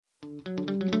Tigers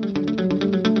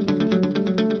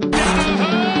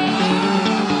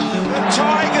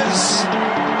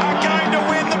are going to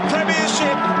win the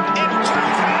Premiership in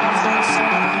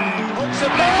 2007. Puts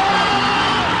it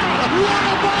back. What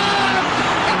a ball!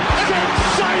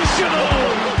 Sensational!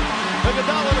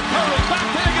 Iguodala to Curry, back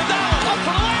to Iguodala, up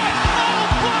for the line.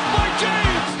 Oh, blocked by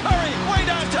James. Curry, way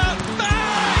downtown.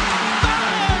 Bang!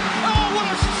 Bang! Oh, what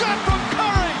a shot from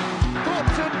Curry!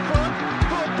 Thoughts in front,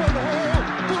 thought by the hole,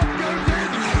 thought goes in.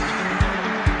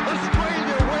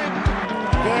 Australia win.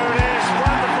 There it is.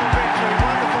 Wonderful victory,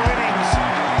 wonderful innings.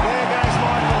 There goes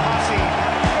Michael Hussey,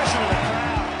 pushing the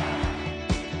crowd.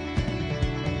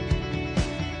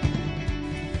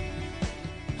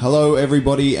 Hello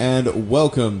everybody and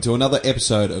welcome to another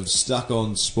episode of Stuck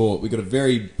on Sport. We've got a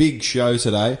very big show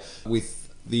today with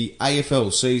the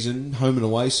AFL season, home and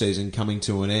away season, coming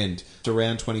to an end. To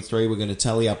round 23 we're going to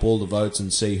tally up all the votes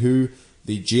and see who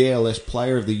the GLS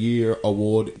Player of the Year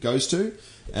award goes to.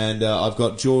 And I've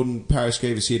got Jordan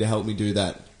Paraskevas here to help me do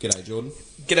that. G'day Jordan.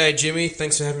 G'day Jimmy,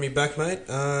 thanks for having me back, mate.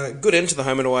 Good end to the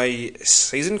home and away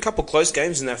season. Couple close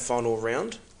games in that final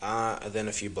round, and then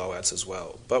a few blowouts as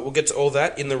well. But we'll get to all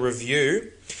that in the review.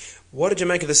 What did you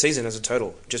make of the season as a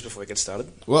total, just before we get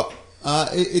started? Well,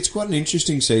 it's quite an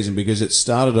interesting season because it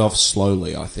started off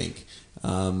slowly, I think.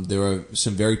 There were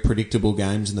some very predictable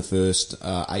games in the first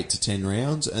 8 to 10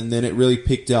 rounds, and then it really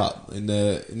picked up in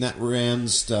that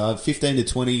rounds 15 to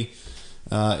 20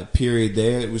 period.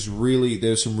 There was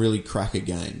some really cracker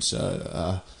games.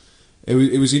 So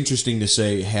it was interesting to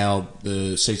see how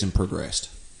the season progressed.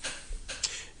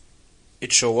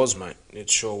 It sure was, mate.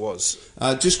 It sure was.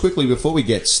 Just quickly, before we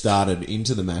get started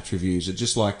into the match reviews, I'd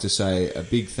just like to say a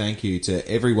big thank you to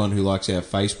everyone who likes our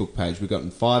Facebook page. We've gotten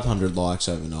 500 likes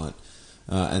overnight.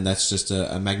 And that's just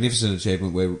a magnificent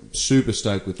achievement. We're super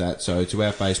stoked with that. So to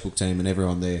our Facebook team and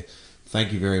everyone there,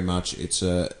 thank you very much. It's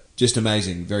just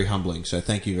amazing, very humbling. So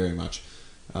thank you very much.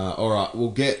 All right, we'll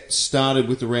get started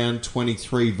with the round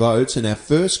 23 votes. And our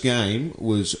first game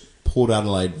was Port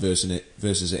Adelaide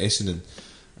versus Essendon.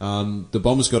 The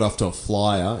Bombers got off to a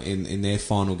flyer in their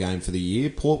final game for the year.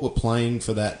 Port were playing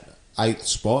for that 8th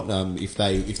spot. If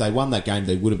they won that game,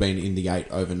 they would have been in the 8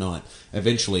 overnight.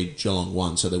 Eventually, Geelong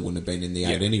won, so they wouldn't have been in the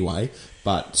 8 anyway.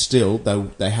 But still,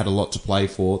 they had a lot to play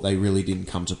for. They really didn't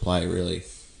come to play, really.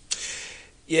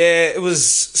 Yeah, it was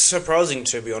surprising,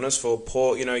 to be honest, for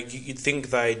Port. You know, you'd think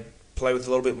they'd play with a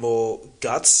little bit more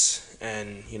guts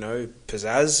and,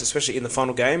 pizzazz, especially in the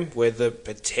final game, where the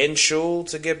potential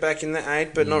to get back in the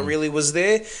 8, but not really was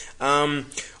there.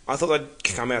 I thought they'd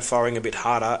come out firing a bit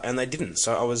harder, and they didn't.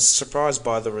 So I was surprised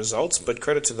by the results, but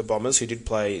credit to the Bombers, who did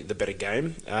play the better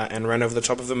game and ran over the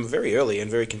top of them very early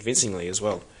and very convincingly as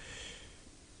well.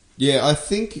 Yeah, I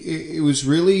think it was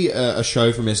really a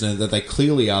show from Essendon that they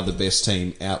clearly are the best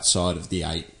team outside of the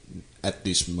 8 at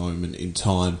this moment in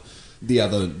time. The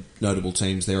other notable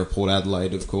teams there are Port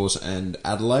Adelaide, of course, and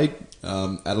Adelaide.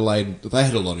 Adelaide, they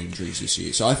had a lot of injuries this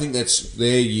year, so I think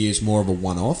their year's more of a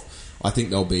one-off. I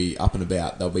think they'll be up and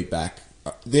about. They'll be back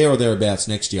there or thereabouts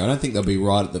next year. I don't think they'll be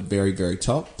right at the very, very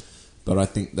top, but I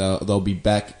think they'll be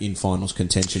back in finals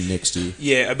contention next year.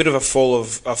 Yeah, a bit of a fall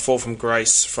from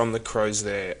grace from the Crows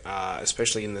there,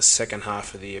 especially in the second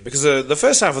half of the year, because the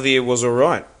first half of the year was all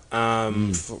right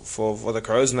for the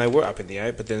Crows, and they were up in the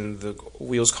 8, but then the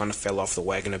wheels kind of fell off the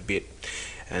wagon a bit,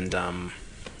 and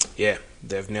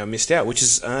they've now missed out, which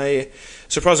is a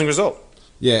surprising result.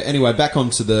 Yeah, anyway, back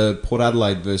onto the Port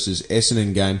Adelaide versus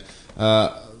Essendon game.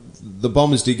 The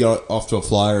Bombers did go off to a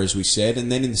flyer, as we said,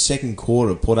 and then in the second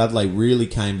quarter, Port Adelaide really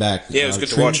came back. Yeah, it was good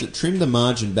to watch. Trimmed the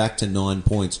margin back to 9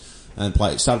 points and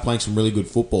started playing some really good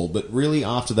football. But really,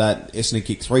 after that, Essendon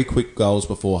kicked 3 quick goals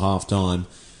before half-time,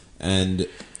 and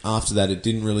after that, it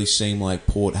didn't really seem like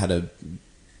Port had a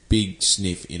big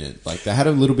sniff in it. Like, they had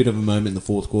a little bit of a moment in the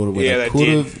fourth quarter where they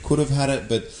could have had it,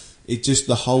 but it just,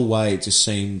 the whole way, it just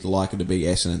seemed like it to be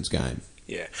Essendon's game.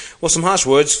 Yeah. Well, some harsh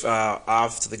words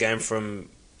after the game from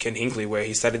Ken Hinkley, where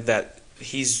he stated that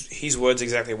his words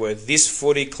exactly were, "This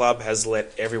footy club has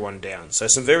let everyone down." So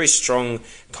some very strong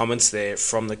comments there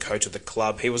from the coach of the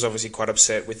club. He was obviously quite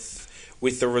upset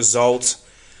with the result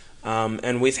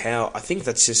and with how, I think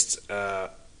that's just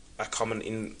a comment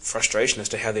in frustration as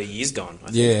to how their year's gone. I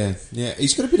think. Yeah.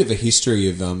 He's got a bit of a history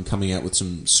of coming out with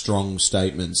some strong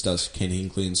statements, does Ken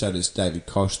Hinkley, and so does David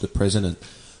Koch, the president.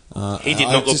 He did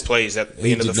not look pleased at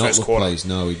the end of the first quarter. Pleased.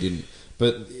 No, he didn't.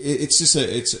 But it's just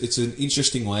it's an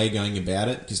interesting way of going about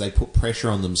it, because they put pressure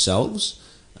on themselves,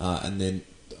 and then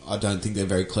I don't think they're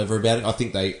very clever about it. I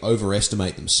think they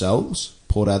overestimate themselves,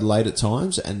 Port Adelaide, at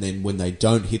times, and then when they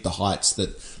don't hit the heights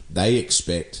that they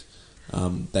expect,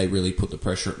 they really put the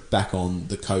pressure back on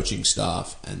the coaching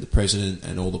staff and the president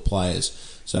and all the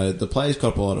players. So the players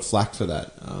got a lot of flack for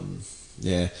that.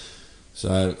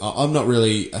 So I'm not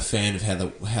really a fan of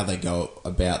how they go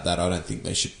about that. I don't think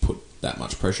they should put that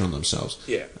much pressure on themselves.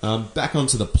 Yeah. Back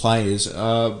onto the players.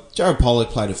 Jared Pollock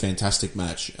played a fantastic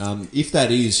match. If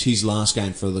that is his last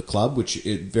game for the club, which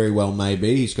it very well may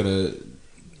be, he's got a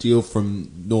deal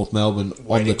from North Melbourne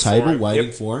on the table,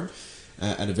 waiting for him.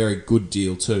 And a very good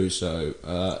deal too. So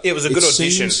it was a good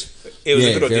audition. It was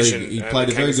a good audition. He played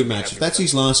a very good match. If that's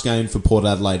his last game for Port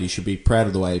Adelaide, he should be proud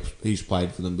of the way he's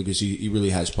played for them, because he really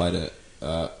has played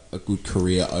a good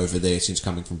career over there since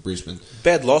coming from Brisbane.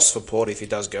 Bad loss for Port if he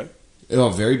does go. Oh,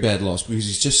 very bad loss, because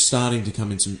he's just starting to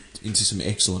come into some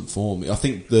excellent form. I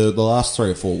think the last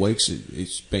 3 or 4 weeks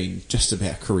it's been just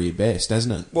about career best,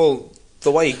 hasn't it? Well,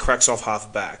 the way he cracks off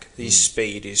half back, his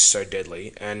speed is so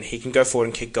deadly, and he can go forward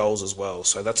and kick goals as well.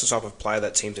 So that's the type of player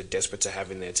that teams are desperate to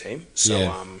have in their team.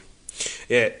 So,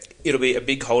 it'll be a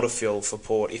big hole to fill for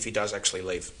Port if he does actually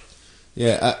leave.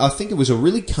 Yeah, I think it was a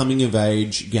really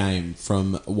coming-of-age game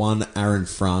from one Aaron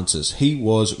Francis. He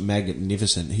was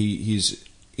magnificent. His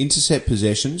intercept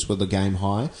possessions were the game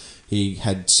high. He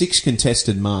had 6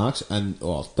 contested marks, and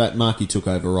that mark he took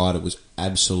over Ryder was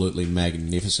absolutely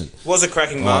magnificent. Was a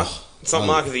cracking mark. It's not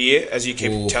Mark of the Year, as you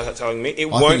keep telling me. It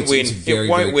won't win. It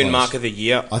won't win Mark of the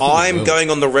Year. I'm going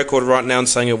on the record right now and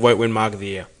saying it won't win Mark of the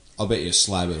Year. I'll bet you a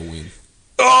slab it'll win.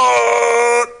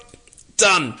 Oh,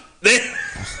 done.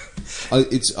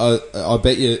 I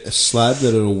bet you a slab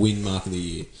that it'll win Mark of the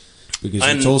Year, because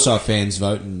it's also a fans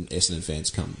vote, and Essendon fans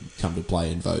come to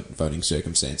play in voting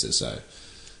circumstances. So,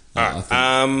 all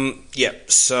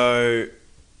right. So,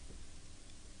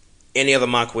 any other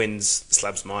Mark wins,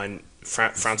 slab's mine.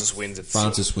 Francis wins.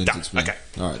 Francis wins. Done. It's me. Okay.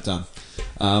 All right, done.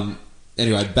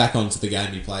 Anyway, back onto the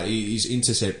game he played. His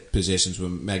intercept possessions were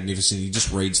magnificent. He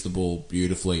just reads the ball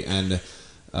beautifully, and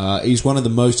he's one of the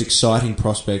most exciting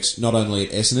prospects, not only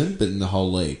at Essendon but in the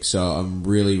whole league. So I'm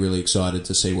really, really excited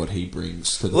to see what he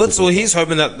brings to the Well, he's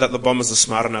hoping that the Bombers are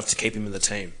smart enough to keep him in the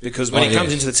team, because when he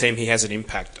comes into the team, he has an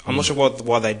impact. I'm not sure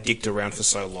why they dicked around for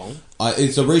so long.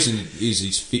 The reason is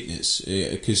his fitness,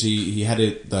 because he had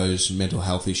those mental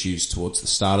health issues towards the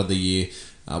start of the year.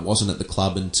 Wasn't at the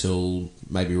club until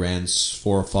maybe rounds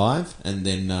 4 or 5, and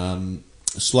then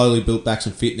slowly built back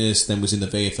some fitness. Then was in the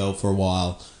VFL for a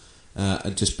while,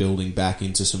 just building back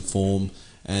into some form.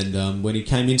 And when he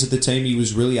came into the team, he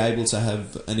was really able to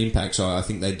have an impact. So I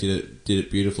think they did it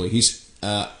beautifully. He's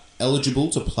eligible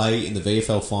to play in the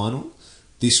VFL final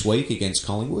this week against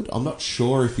Collingwood. I'm not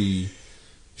sure if he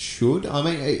should. I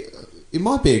mean, it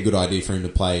might be a good idea for him to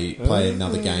play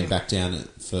another game back down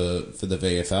for the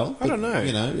VFL. I don't know.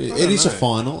 You know, it is a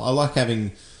final. I like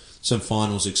having some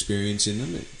finals experience in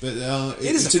them. But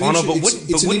it's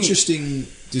an interesting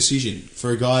decision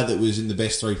for a guy that was in the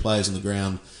best 3 players on the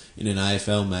ground in an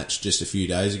AFL match just a few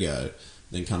days ago,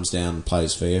 then comes down and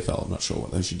plays VFL. I'm not sure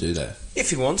what they should do there. If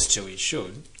he wants to, he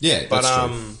should. Yeah, but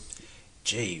that's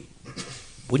true.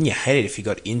 Wouldn't you hate it if he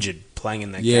got injured playing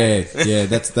in that game? Yeah,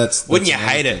 that's Wouldn't you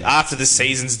hate it? After the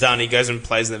season's done, he goes and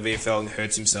plays in the VFL and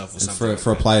hurts himself or something.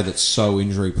 For a player that's so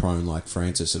injury prone like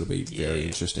Francis, it'll be very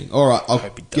interesting. All right, I'll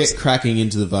get cracking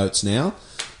into the votes now.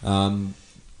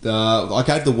 I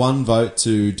gave the 1 vote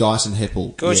to Dyson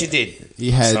Heppel. Of course you did.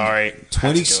 He had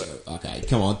 20. Okay,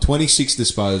 come on, 26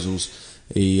 disposals.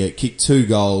 He kicked 2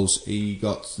 goals. He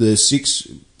got the 6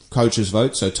 coaches'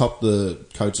 votes, so topped the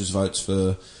coaches' votes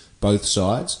for both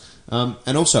sides.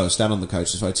 And also a stat on the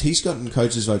coaches' votes. He's gotten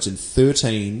coaches' votes in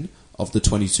 13 of the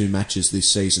 22 matches this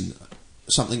season.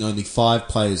 Something only 5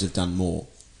 players have done more.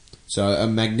 So a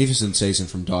magnificent season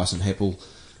from Dyson Heppel,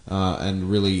 and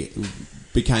really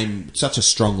became such a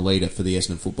strong leader for the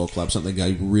Essendon Football Club, something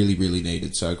they really, really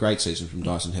needed. So a great season from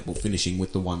Dyson Heppel, finishing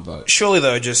with the 1 vote. Surely,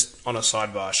 though, just on a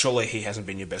sidebar, surely he hasn't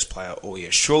been your best player all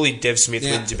year. Surely Dev Smith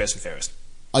wins your best and fairest.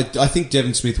 I think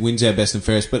Devon Smith wins our best and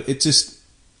fairest, but it's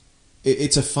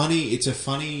a funny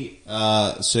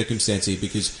circumstance here,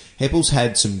 because Heppel's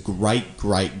had some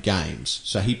great games.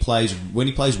 So when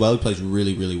he plays well, he plays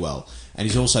really, really well, and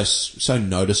he's also so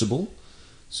noticeable.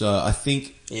 So I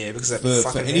think because of that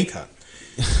fucking haircut.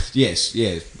 Yes,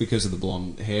 because of the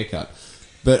blonde haircut.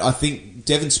 But I think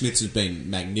Devon Smith has been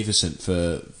magnificent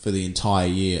for the entire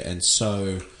year, and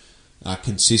so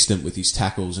consistent with his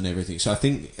tackles and everything. So I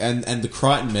think, and the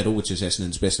Crichton Medal, which is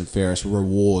Essendon's best and fairest,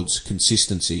 rewards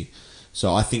consistency.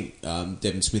 So I think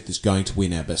Devon Smith is going to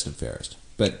win our best and fairest.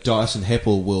 But Dyson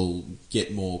Heppel will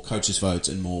get more coaches' votes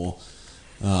and more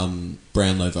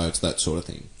Brownlow votes, that sort of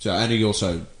thing. So, and he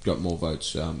also got more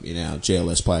votes in our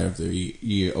GLS Player of the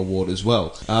Year award as well.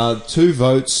 2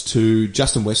 votes to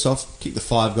Justin Westhoff. Kicked the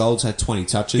 5 goals, had 20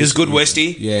 touches. He was good,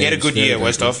 Westy. Yeah, he had a good year,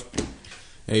 Westhoff.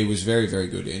 He was very, very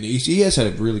good, and he has had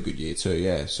a really good year too.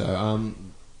 Yeah, so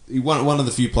he one of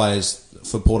the few players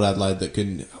for Port Adelaide that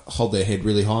can hold their head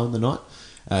really high in the night.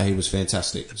 He was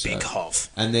fantastic. Big Hoff.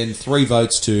 And then 3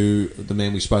 votes to the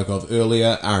man we spoke of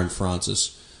earlier, Aaron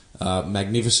Francis.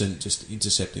 Magnificent, just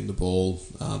intercepting the ball,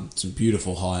 some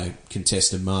beautiful high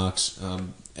contested marks,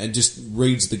 and just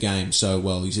reads the game so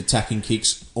well. His attacking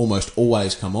kicks almost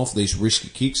always come off, these risky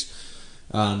kicks.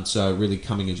 So really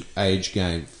coming of age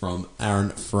game from Aaron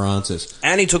Francis.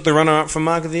 And he took the runner-up for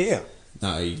Mark of the Year.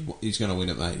 No, he's going to win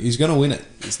it, mate. He's going to win it.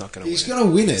 He's not going to win it. He's going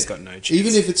to win it. He's got no chance.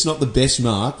 Even if it's not the best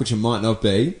mark, which it might not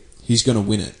be, he's going to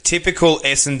win it. Typical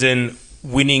Essendon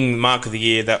winning Mark of the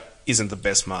Year that isn't the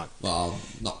best mark.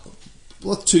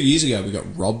 Well, 2 years ago we got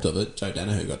robbed of it. Joe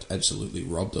Danaher got absolutely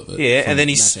robbed of it. Yeah, and then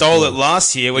he stole it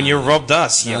last year when you robbed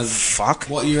us. You fuck.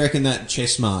 What, you reckon that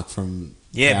chess mark from...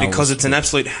 Yeah, because it's an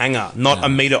absolute hanger, not a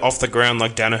metre off the ground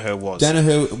like Danaher was.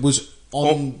 Danaher was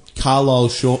on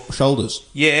Carlisle's shoulders.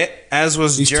 Yeah, as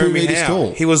was He's Jeremy 2 metres Howe.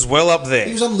 tall. He was well up there.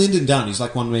 He was on Lyndon Dunn. He's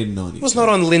like 1 metre 90. He was not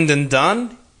on Lyndon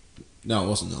Dunn. No, it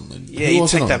wasn't on Lyndon. Yeah, you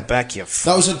take that back, you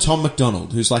That was a Tom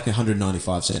McDonald, who's like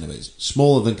 195 centimetres.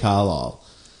 Smaller than Carlisle.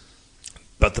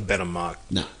 But the better mark.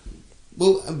 No.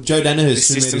 Well, Joe Danaher's...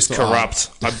 The system's corrupt.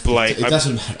 I blame... It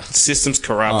doesn't matter. The system's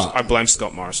corrupt. I blame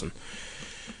Scott Morrison.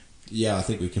 Yeah, I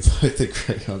think we can both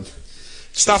agree on...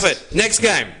 Stuff it. Next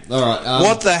game. All right.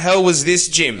 What the hell was this,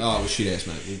 Jim? Oh, well, shit ass,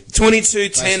 mate.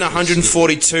 22-10,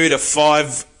 142 to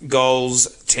 5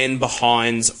 goals, 10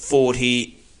 behinds,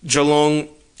 40. Geelong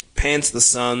pants the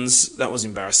Suns. That was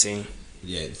embarrassing.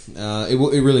 Yeah, it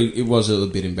really was a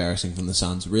bit embarrassing from the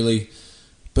Suns, really,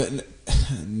 but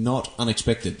not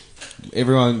unexpected.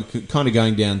 Everyone kind of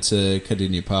going down to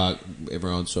Cardinia Park,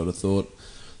 everyone sort of thought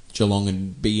Geelong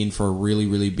would be in for a really,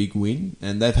 really big win,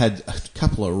 and they've had a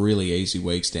couple of really easy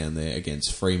weeks down there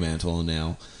against Fremantle, and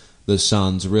now the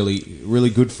Suns really, really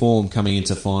good form coming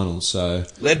into finals. So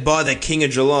led by the king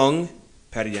of Geelong,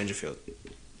 Paddy Dangerfield.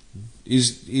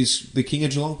 Is the king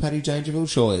of Geelong Paddy Dangerfield?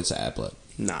 Surely it's Ablett.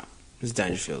 Nah, it's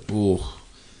Dangerfield. Ooh.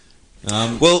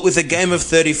 Well, with a game of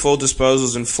 34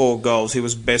 disposals and 4 goals, he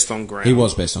was best on ground. He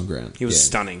was best on ground. He was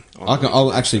stunning.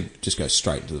 I'll actually just go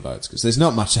straight into the votes because there's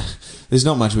not much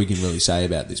we can really say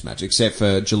about this match except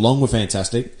for Geelong were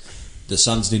fantastic. The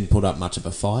Suns didn't put up much of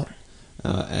a fight,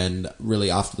 and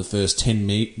really after the first 10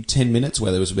 minutes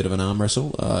where there was a bit of an arm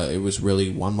wrestle, it was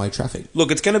really one-way traffic. Look,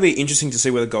 it's going to be interesting to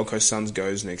see where the Gold Coast Suns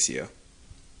goes next year.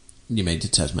 You mean to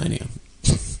Tasmania?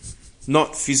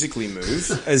 Not physically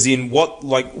move, as in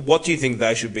what do you think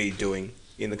they should be doing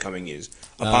in the coming years,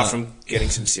 apart from getting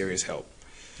some serious help?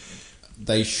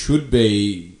 They should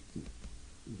be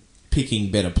picking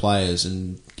better players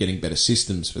and getting better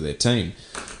systems for their team.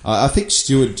 I think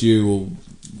Stuart Dew will,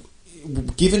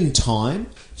 given time,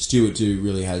 Stuart Dew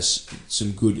really has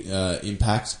some good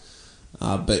impact,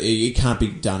 but it can't be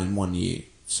done in 1 year.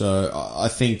 So I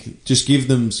think just give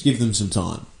them some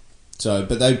time. So,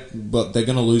 but they're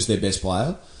going to lose their best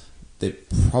player.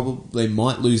 They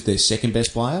might lose their second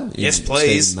best player. Yes,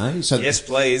 please. May. So yes,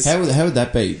 please. How would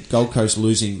that be? Gold Coast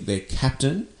losing their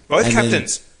captain, both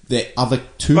captains, their other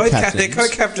two captains, their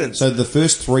co-captains. So the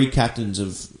first 3 captains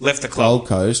of left the club. Gold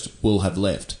Coast will have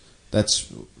left.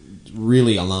 That's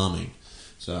really alarming.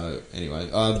 So anyway,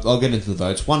 I'll get into the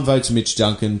votes. 1 vote to Mitch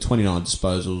Duncan, 29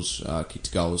 disposals, kicked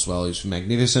a goal as well. He's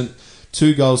magnificent.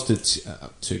 2 votes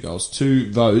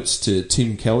to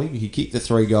Tim Kelly. He kicked the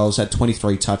 3 goals, had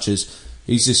 23 touches.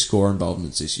 He's just score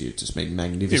involvements this year, just been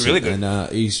magnificent. He's really good.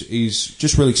 And he's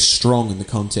just really strong in the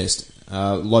contest.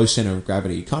 Low centre of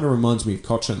gravity. He kind of reminds me of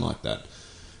Cochrane like that.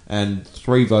 And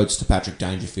 3 votes to Patrick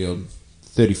Dangerfield,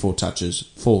 34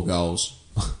 touches, 4 goals.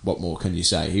 What more can you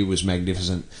say? He was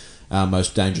magnificent.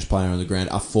 Most dangerous player on the ground,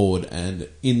 up forward and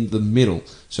in the middle.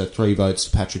 So 3 votes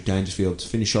to Patrick Dangerfield to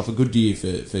finish off a good year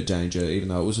for Danger, even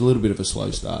though it was a little bit of a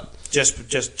slow start. Just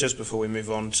before we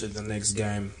move on to the next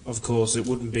game, of course, it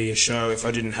wouldn't be a show if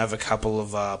I didn't have a couple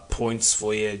of points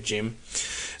for you, Jim.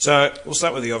 So we'll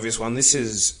start with the obvious one. This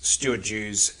is Stuart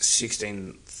Dew's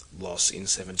 16th loss in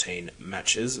 17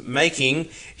 matches, making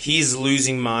his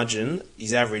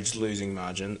average losing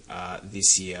margin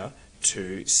this year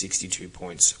to 62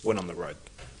 points when on the road.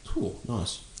 Cool,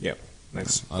 nice. Yep,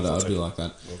 thanks. I do like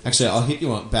that. Actually, I'll hit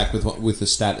you back with the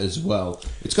stat as well.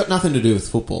 It's got nothing to do with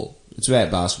football. It's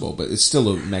about basketball, but it's still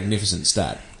a magnificent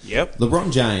stat. Yep.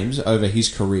 LeBron James, over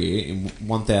his career in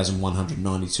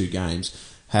 1,192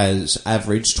 games, has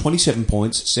averaged 27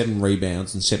 points, 7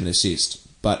 rebounds, and 7 assists,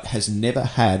 but has never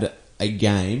had a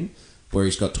game where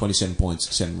he's got 27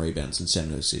 points, 7 rebounds, and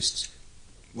 7 assists.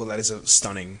 Well, that is a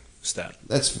stunning stat.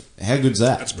 How good's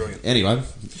that? That's brilliant. Anyway,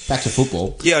 back to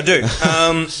football. Yeah, I do.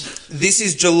 This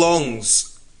is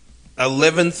Geelong's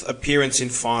 11th appearance in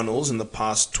finals in the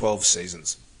past 12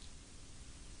 seasons.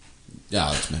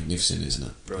 Yeah, it's magnificent, isn't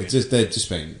it? Brilliant. They've just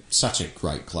been such a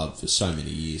great club for so many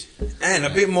years. And a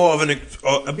bit more of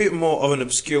an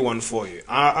obscure one for you.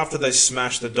 After they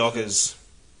smashed the Dockers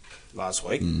last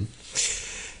week,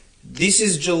 this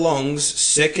is Geelong's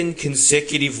second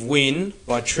consecutive win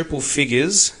by triple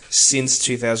figures since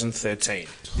 2013,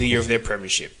 the year of their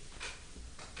premiership.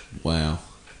 Wow.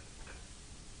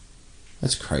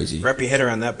 That's crazy. Wrap your head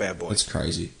around that bad boy. That's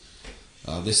crazy.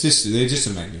 They're just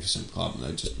a magnificent club,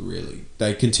 and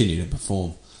they continue to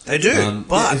perform. They do,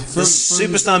 but yeah, the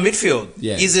superstar midfield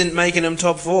isn't making them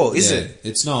top 4, is it?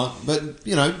 It's not. But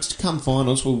come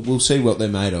finals, we'll see what they're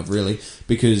made of, really,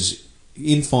 because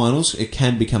in finals it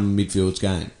can become a midfield's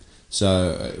game.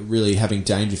 So really having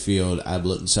Dangerfield,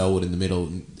 Ablett, and Selwood in the middle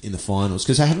in the finals,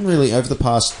 because they haven't really over the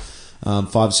past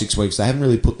 5 or 6 weeks they haven't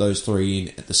really put those three in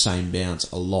at the same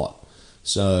bounce a lot.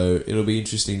 So it'll be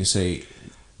interesting to see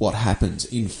what happens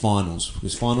in finals,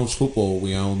 because finals football,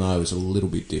 we all know, is a little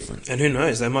bit different. And who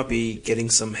knows, they might be getting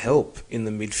some help in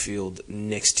the midfield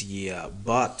next year.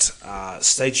 But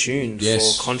stay tuned for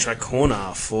Contract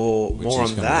Corner for more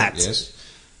on that.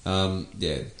 We'll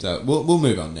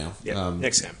move on now. Yep.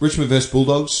 Next game. Richmond versus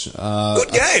Bulldogs.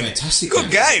 Good game. Fantastic Good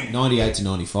game.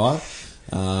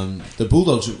 98-95. The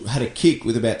Bulldogs had a kick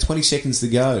with about 20 seconds to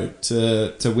go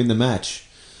to win the match.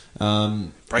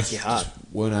 Break your heart.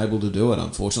 Weren't able to do it,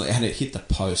 unfortunately, and it hit the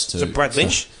post too. So Brad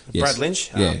Lynch? Yes. Brad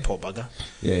Lynch? Yeah. Poor bugger.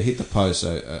 Yeah, hit the post.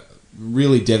 So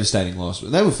really devastating loss.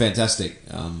 But they were fantastic,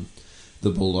 the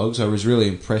Bulldogs. I was really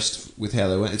impressed with how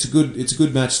they went. It's a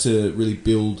good match to really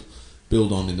build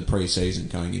on in the pre-season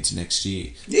going into next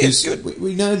year. Yeah, it's good.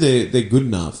 We know they're good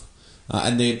enough,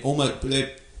 and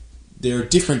they're a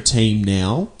different team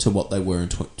now to what they were in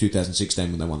 2016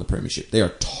 when they won the premiership. They're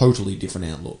a totally different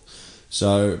outlook.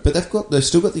 So, but they've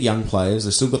still got the young players.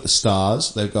 They've still got the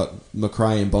stars. They've got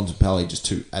McRae and Bontempelli, just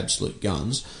two absolute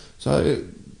guns. So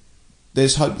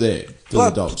there's hope there for the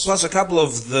Dogs. Plus a couple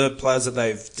of the players that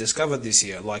they've discovered this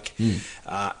year, like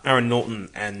Aaron Norton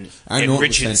and Aaron Ed Norton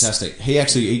Richards. was fantastic.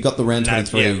 He got the round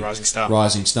 23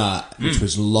 Rising Star, which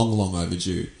was long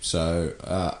overdue. So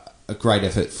a great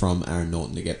effort from Aaron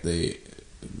Norton to get the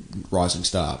Rising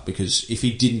Star, because if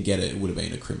he didn't get it, it would have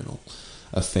been a criminal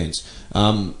offence.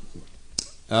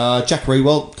 Jack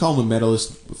Rewalt, Coleman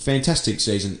medalist, fantastic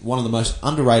season. One of the most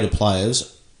underrated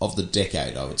players of the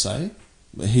decade, I would say.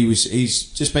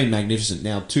 He's just been magnificent.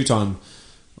 Now, 2-time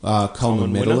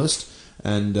Coleman medalist,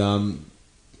 and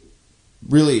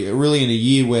really in a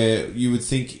year where you would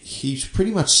think he's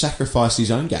pretty much sacrificed his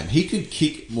own game. He could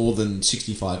kick more than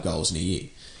 65 goals in a year.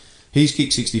 He's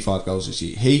kicked 65 goals this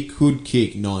year. He could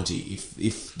kick 90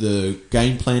 if the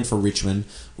game plan for Richmond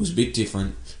was a bit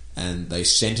different and they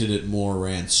centred it more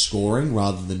around scoring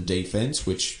rather than defence,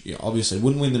 which obviously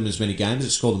wouldn't win them as many games. It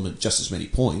scored them just as many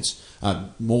points,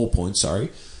 more points,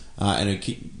 and it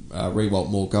kicked Rewalt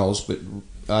more goals. But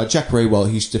Jack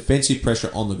Rewalt, his defensive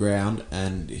pressure on the ground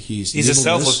and his he's a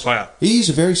selfless player. He is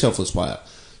a very selfless player.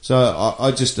 So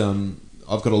I've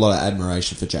got a lot of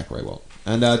admiration for Jack Rewalt.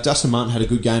 And Dustin Martin had a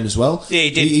good game as well. Yeah,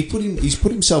 he did. He's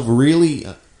put himself really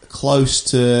close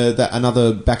to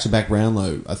another back-to-back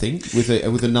Brownlow, I think,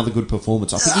 with another good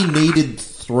performance. I think he needed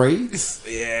 3.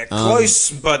 Yeah,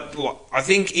 close, but I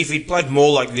think if he played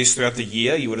more like this throughout the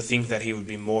year, you would have think that he would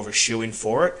be more of a shoo-in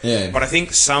for it. Yeah. But I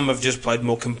think some have just played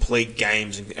more complete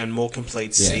games and more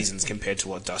complete seasons compared to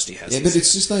what Dusty has. Yeah, but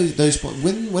it's just those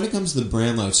when it comes to the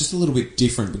Brownlow, it's just a little bit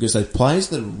different, because those players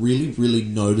that are really, really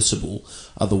noticeable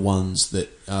are the ones that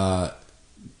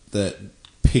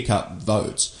pick up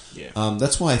votes. Yeah.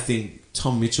 That's why I think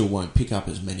Tom Mitchell won't pick up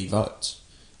as many votes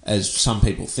as some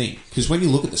people think. Because when you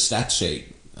look at the stat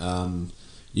sheet,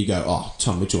 you go, oh,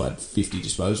 Tom Mitchell had 50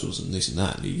 disposals and this and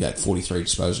that, and he had 43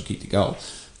 disposals, kicked a goal.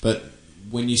 But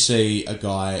when you see a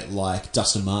guy like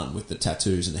Dustin Martin with the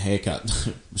tattoos and the haircut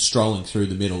strolling through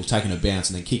the middle, taking a bounce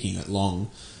and then kicking it long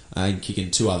and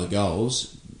kicking 2 other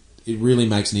goals, it really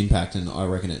makes an impact, and I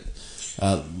reckon it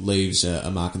leaves a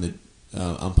mark in the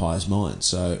umpire's mind.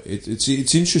 So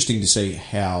it's interesting to see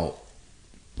how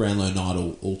Brownlow night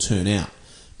will turn out,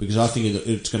 because I think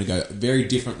it's going to go very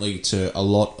differently to a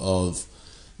lot of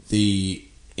the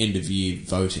end of year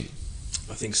voting.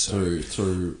 I think so.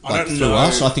 Through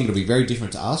us, I think it'll be very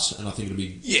different to us, and I think it'll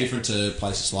be different to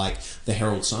places like the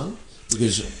Herald Sun,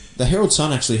 because the Herald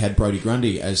Sun actually had Brodie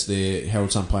Grundy as their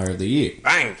Herald Sun Player of the Year.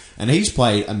 Bang! And he's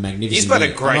played a magnificent He's played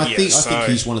year. a great And I year. think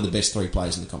he's one of the best 3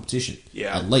 players in the competition.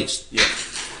 Yeah. At least. Yeah.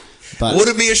 But, Would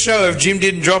it be a show if Jim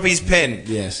didn't drop his pen?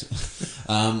 Yes.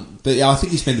 But yeah, I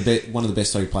think he's been one of the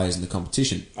best 3 players in the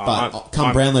competition. But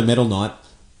come Brownlow Medal night,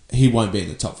 he won't be in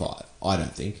the top 5, I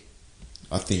don't think.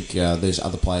 I think there's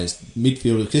other players,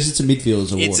 midfielders, because it's a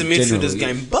midfielders award. It's a midfielders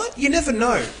game, but you never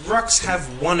know. Rucks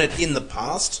have won it in the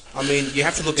past. I mean, you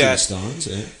have to look at... Steins,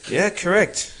 yeah. Yeah,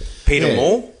 Correct. Peter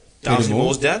Moore, Darcy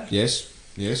Moore's dad. Yes.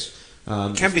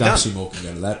 Can be Darcy done. Moore can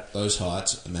go to those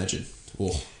heights, imagine.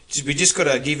 Oh. We just got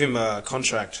to give him a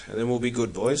contract, and then we'll be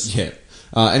good, boys. Yeah.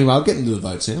 Anyway, I'll get into the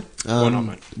votes now. Why not,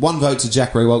 mate? 1 vote to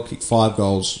Jack Riewoldt, kicked 5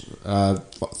 goals,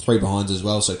 3 behinds as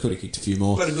well, so could have kicked a few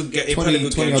more. Played a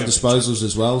good 20 odd disposals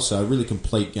as well, so a really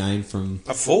complete game from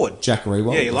a forward. Jack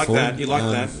Riewoldt. Yeah, you like that. You like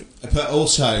that. But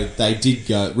also, they did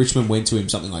go. Richmond went to him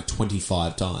something like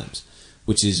 25 times,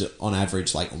 which is on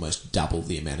average like almost double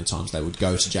the amount of times they would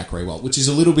go to Jack Riewoldt, which is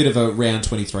a little bit of a round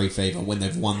 23 fever when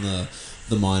they've won the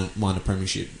minor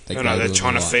premiership. They're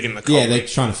trying to feed him the common. Yeah, they're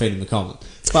trying to feed him the common.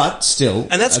 But still...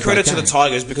 And that's credit to the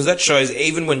Tigers, because that shows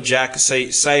even when Jack...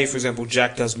 Say, for example,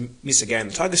 Jack does miss a game,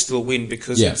 the Tigers still win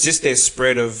because it's just their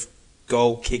spread of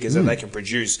goal kickers that they can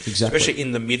produce. Exactly. Especially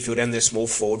in the midfield and their small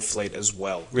forward fleet as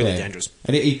well. Really dangerous.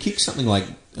 And he kicked something like...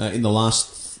 in the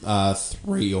last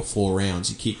 3 or 4 rounds,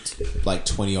 he kicked like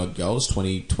 20-odd goals,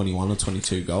 20, 21 or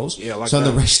 22 goals. Yeah, like so that.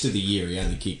 in the rest of the year, he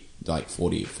only kicked like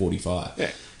 40, 45.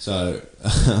 Yeah. So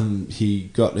he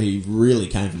really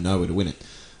came from nowhere to win it.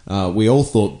 We all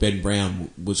thought Ben Brown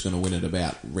was going to win it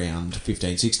about round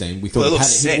 15, 16. We thought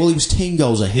he was 10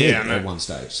 goals ahead at one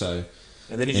stage. So,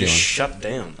 and then he just shut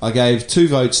down. I gave 2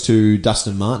 votes to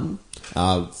Dustin Martin,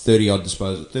 33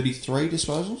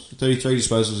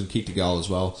 disposals and kicked a goal as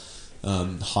well.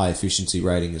 High efficiency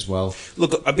rating as well.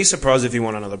 Look, I'd be surprised if he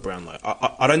won another Brownlow.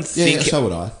 I don't think... Yeah, so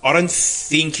would I. I don't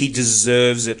think he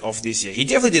deserves it off this year. He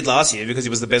definitely did last year because he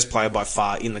was the best player by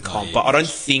far in the comp, but I don't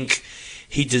think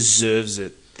he deserves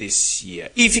it this year.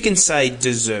 If you can say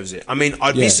deserves it. I mean,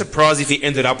 I'd be surprised if he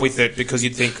ended up with it because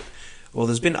you'd think, well,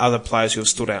 there's been other players who have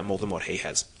stood out more than what he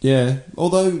has. Yeah,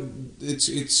 although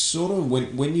it's sort of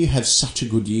when you have such a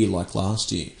good year like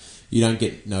last year, you don't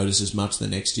get noticed as much the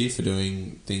next year for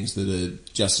doing things that are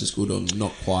just as good or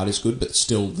not quite as good, but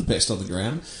still the best on the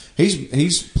ground.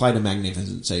 He's played a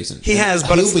magnificent season. He has,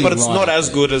 but it's not as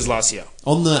good as last year.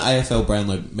 On the AFL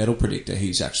Brownlow medal predictor,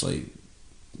 he's actually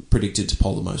predicted to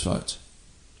poll the most votes.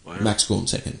 Wow. Max Gorn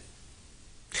second.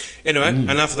 Anyway,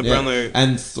 enough of the Brownlow.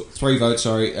 And 3 votes,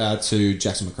 to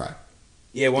Jackson McRae.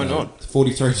 Yeah, why not?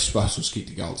 43 disposals,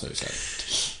 kicked a goal too, so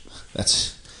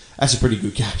that's a pretty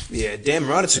good game. Yeah, damn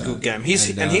right, it's a good game.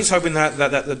 He's hoping that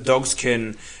the Dogs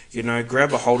can,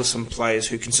 grab a hold of some players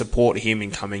who can support him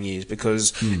in coming years.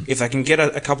 Because if they can get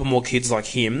a couple more kids like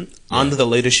him under the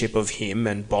leadership of him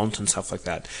and Bont and stuff like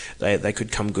that, they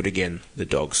could come good again. The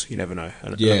Dogs, you never know.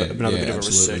 Another bit of a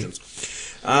resurgence.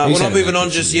 We're not moving on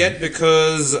just yet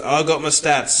because I got my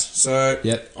stats. So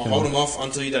I'll hold them off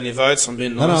until you've done your votes. I'm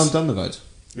being nice. No, I've done the votes.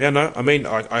 Yeah, no, I mean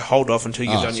I hold off until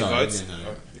you've done your votes. Yeah,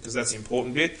 no. Because that's the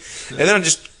important bit. And then I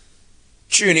just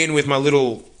tune in with my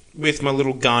little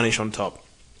garnish on top.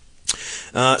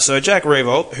 So Jack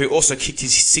Riewoldt, who also kicked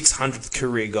his 600th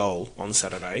career goal on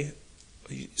Saturday,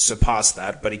 he surpassed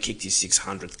that, but he kicked his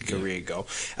 600th career goal.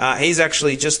 He's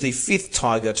actually just the 5th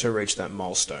Tiger to reach that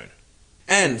milestone.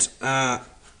 And,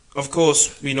 of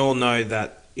course, we all know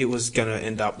that it was going to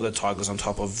end up the Tigers on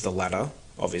top of the ladder.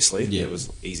 Obviously, it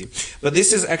was easy. But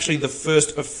this is actually the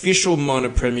first official minor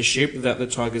premiership that the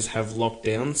Tigers have locked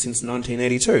down since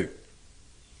 1982.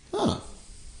 Ah,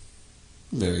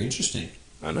 very interesting.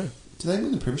 I know. Did they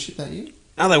win the premiership that year?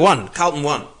 No, they won. Carlton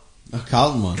won. Oh,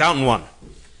 Carlton won. Carlton won.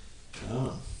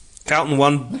 Oh. Carlton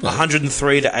won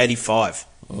 103 to 85.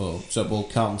 Oh, so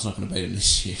Carlton's not going to beat them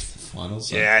this year in the finals.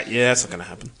 So. Yeah, that's not going to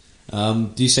happen.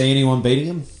 Do you see anyone beating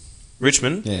them?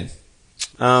 Richmond? Yeah.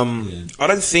 I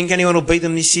don't think anyone will beat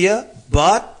them this year,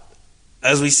 but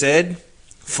as we said,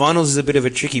 finals is a bit of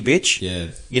a tricky bitch. Yeah.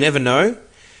 You never know.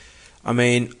 I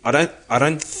mean, I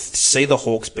don't see the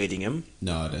Hawks beating them.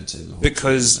 No, I don't see the Hawks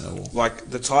because beating them at all. like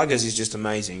the Tigers is just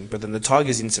amazing, but then the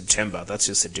Tigers in September, that's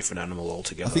just a different animal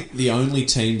altogether. I think the only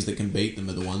teams that can beat them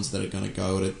are the ones that are going to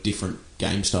go at a different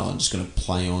game style and just going to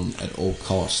play on at all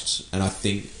costs. And I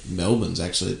think Melbourne's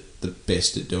actually the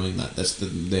best at doing that. That's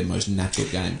their most natural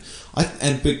game.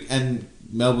 And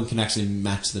Melbourne can actually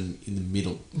match them in the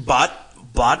middle.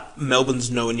 But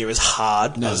Melbourne's nowhere near as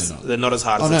hard. No, they're they're not. They're not as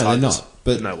hard as the the Tigers. They're not.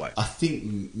 But no way. I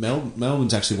think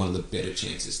Melbourne's actually one of the better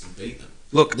chances to beat them.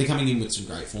 Look, they're coming in with some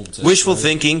great form too. wishful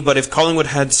thinking, but if Collingwood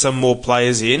had some more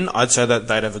players in, I'd say that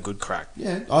they'd have a good crack.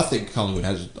 Yeah, I think Collingwood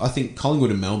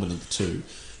and Melbourne are the two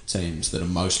teams that are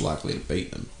most likely to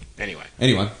beat them. Anyway,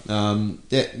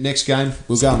 next game,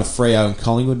 we'll go on to Freo and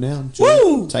Collingwood now.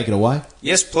 Woo! Take it away.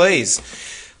 Yes, please.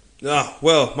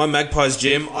 Well, my Magpies,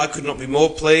 Jim, I could not be more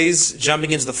pleased.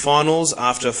 Jumping into the finals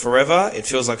after forever. It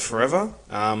feels like forever.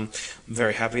 I'm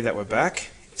very happy that we're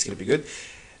back. It's going to be good.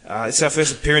 It's our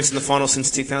first appearance in the final since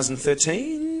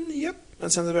 2013. Yep,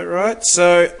 that sounds about right.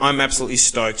 So I'm absolutely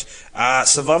stoked.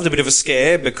 Survived a bit of a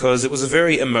scare because it was a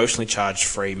very emotionally charged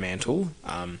Fremantle.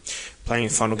 Playing a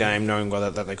final game, knowing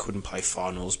that they couldn't play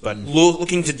finals, but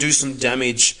looking to do some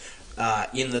damage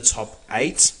in the top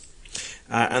 8,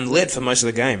 and led for most of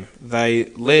the game. They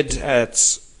led at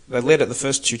the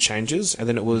first 2 changes, and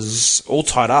then it was all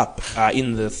tied up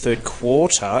in the third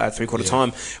quarter, at three-quarter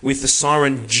time, with the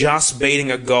siren just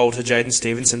beating a goal to Jaden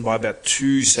Stevenson by about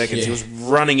 2 seconds. Yeah. He was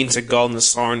running into goal, and the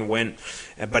siren went,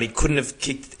 but he couldn't have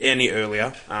kicked any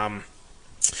earlier.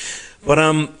 But,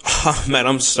 mate,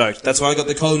 I'm stoked. That's why I got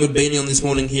the Collingwood beanie on this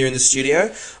morning here in the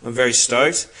studio. I'm very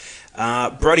stoked.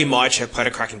 Brody Mychek played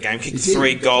a cracking game, kicked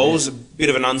 3 goals, a bit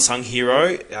of an unsung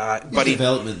hero. But His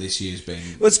development this year has been,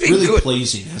 it's been really good.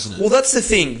 Pleasing, hasn't it? Well, that's the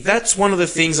thing. That's one of the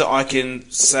things that I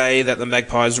can say that the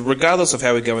Magpies, regardless of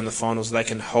how we go in the finals, they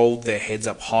can hold their heads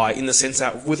up high in the sense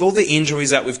that with all the injuries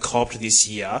that we've copped this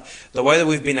year, the way that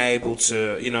we've been able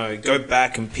to, go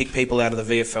back and pick people out of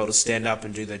the VFL to stand up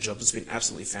and do their jobs, it's been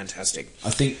absolutely fantastic. I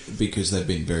think because they've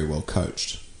been very well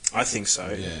coached. I think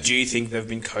so. Yeah. Do you think they've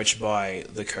been coached by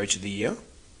the coach of the year?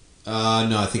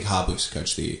 No, I think Harbuck's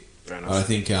coach of the year. Fair enough. I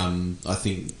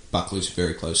think Buckley's a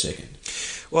very close second.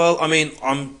 Well,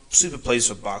 I'm super pleased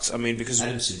for Bucks. Because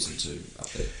Adam Simpson too up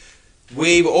there.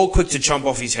 we were all quick to chomp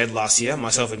off his head last year,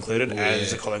 myself included,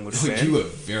 as a Collingwood fan. You were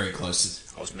very close.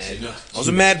 I was mad. I was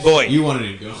a mad boy. You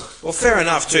wanted him to go. Well, fair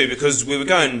enough too, because we were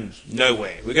going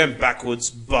nowhere. We were going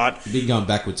backwards, but You've been going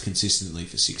backwards consistently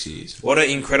for 6 years. what an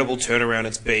incredible turnaround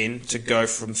it's been to go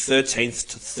from 13th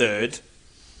to 3rd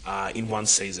in one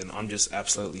season. I'm just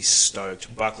absolutely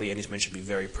stoked. Buckley and his men should be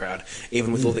very proud,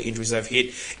 even with all the injuries they've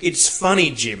hit. It's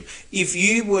funny, Jim, if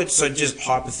you were, so just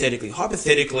hypothetically,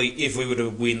 if we were to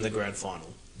win the grand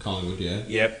final. Collingwood, yeah.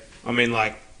 Yep.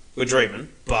 We're dreaming,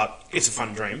 but it's a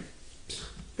fun dream.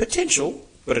 Potential,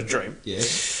 but a dream. Yeah.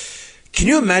 Can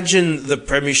you imagine the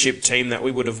premiership team that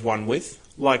we would have won with?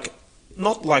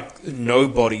 Not like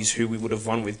nobodies who we would have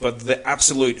won with, but the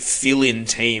absolute fill-in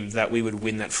team that we would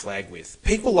win that flag with.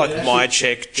 People like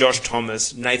Mychek, Josh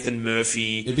Thomas, Nathan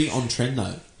Murphy, It'd be on trend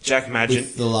though. Jack Madgen.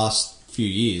 With the last few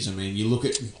years. You look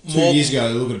at 2 years ago,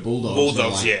 you look at Bulldogs.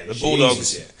 Bulldogs, you're like, the Bulldogs,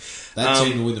 Jesus, that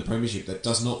team will win the premiership. That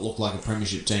does not look like a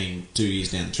premiership team 2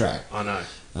 years down the track. I know.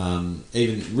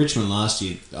 Even Richmond last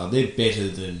year, they're better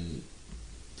than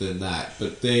that,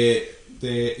 but they're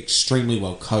extremely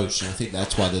well coached, and I think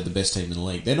that's why they're the best team in the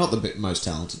league. They're not the most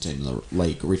talented team in the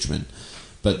league, Richmond,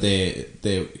 but they're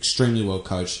extremely well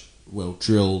coached, well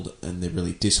drilled, and they're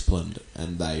really disciplined,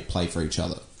 and they play for each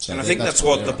other. So and I think that's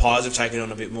what the Pies have taken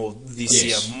on a bit more this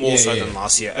year, more so than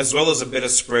last year, as well as a better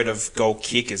spread of goal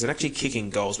kickers and actually kicking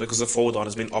goals, because the forward line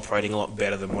has been operating a lot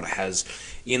better than what it has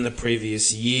in the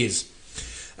previous years.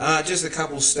 Just a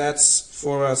couple stats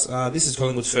for us. This is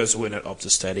Collingwood's first win at Optus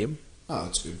Stadium. Oh,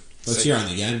 that's good. Well, it's your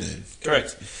only game then.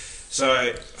 Correct.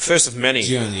 So, first of many.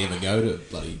 Do you only ever go to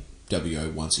bloody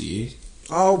WO once a year?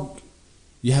 Oh,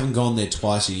 You haven't gone there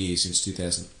twice a year since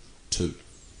 2002.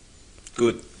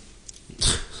 good.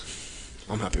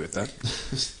 I'm happy with that.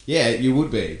 Yeah, you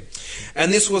would be.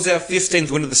 And this was our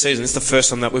 15th win of the season. It's the first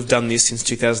time that we've done this since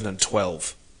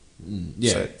 2012.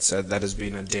 Yeah. So that has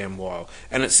been a damn while.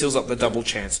 And it seals up the double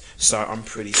chance. So I'm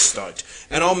pretty stoked.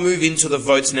 And I'll move into the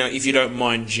votes now, if you don't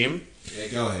mind, Jim. Yeah,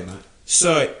 go ahead, mate.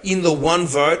 So, in the one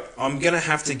vote, I'm going to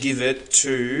have to give it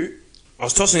to... I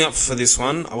was tossing up for this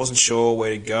one. I wasn't sure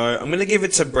where to go. I'm going to give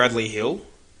it to Bradley Hill.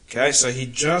 Okay, so he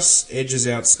just edges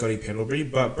out Scotty Pendlebury,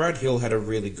 but Brad Hill had a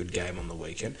really good game on the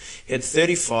weekend. He had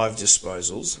 35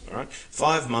 disposals, all right,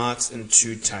 5 marks and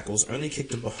 2 tackles, only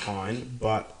kicked it behind,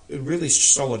 but a really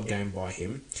solid game by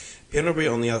him. Pendlebury,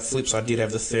 on the other flip side, did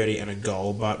have the 30 and a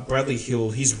goal, but Bradley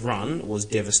Hill, his run was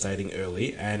devastating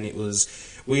early, and it was...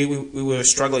 We were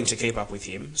struggling to keep up with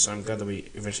him, so I'm glad that we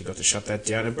eventually got to shut that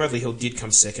down. And Bradley Hill did come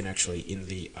second, actually, in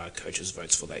the coaches'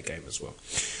 votes for that game as well.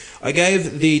 I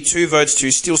gave the 2 votes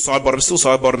to Still Sidebottom. Still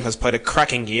Sidebottom has played a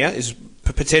cracking year, is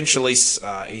potentially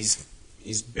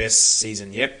his best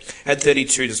season yet. Had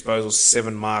 32 disposals,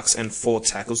 7 marks, and 4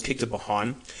 tackles, kicked it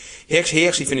behind. He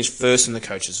actually finished first in the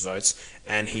coaches' votes,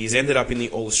 and he's ended up in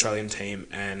the All-Australian team,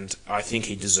 and I think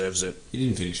he deserves it. He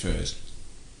didn't finish first.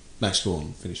 Max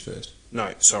Gawn finished first.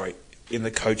 No, sorry. In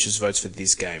the coaches' votes for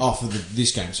this game. Oh, for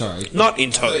this game, sorry. Not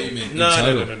in total. No.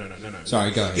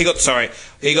 Sorry, go ahead.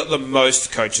 He got the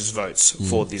most coaches' votes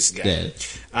for this game.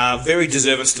 Yeah. Very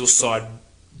deserving still side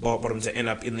bottom to end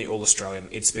up in the All-Australian.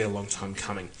 It's been a long time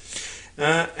coming.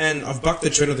 And I've bucked the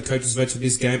trend of the coaches' votes for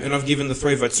this game, and I've given the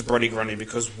 3 votes to Brodie Grundy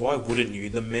because why wouldn't you?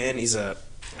 The man is a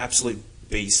absolute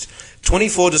beast.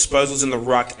 24 disposals in the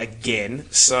ruck again.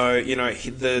 So,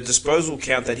 the disposal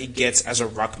count that he gets as a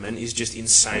ruckman is just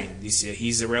insane this year.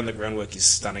 His around the groundwork is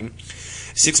stunning.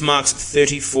 6 marks,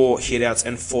 34 hitouts,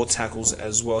 and 4 tackles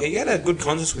as well. He had a good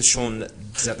contest with Sean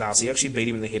Darcy. He actually beat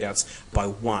him in the hitouts by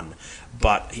 1.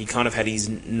 But he kind of had his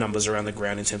numbers around the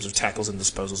ground in terms of tackles and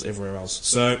disposals everywhere else.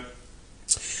 So,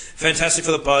 fantastic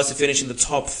for the Pies to finish in the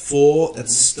top 4.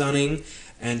 That's stunning.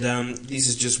 And this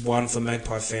is just one for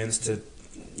Magpie fans to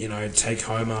take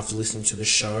home after listening to the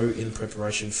show in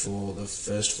preparation for the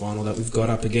first final that we've got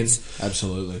up against.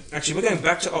 Absolutely. Actually, we're going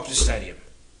back to Optus Stadium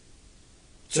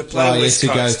to play West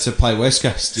Coast. To play West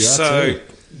Coast. Yeah, so,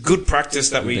 good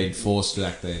practice that we've been forced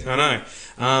back there. I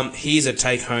know. Here's a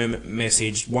take-home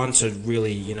message, one to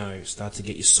really, start to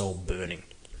get your soul burning.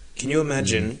 Can you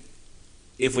imagine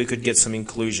if we could get some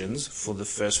inclusions for the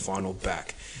first final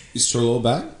back? Is Trelaw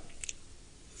back?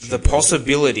 The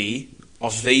possibility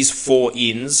of these 4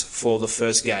 ins for the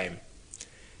first game.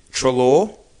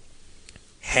 Trelaw,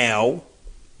 Howe,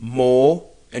 Moore,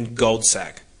 and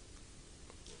Goldsack.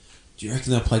 Do you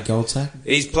reckon they'll play Goldsack?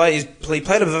 He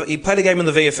played a game in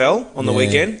the VFL on the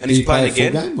weekend, and he's playing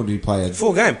again. Full game, or did he play a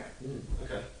full game?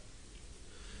 Okay.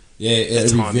 Yeah,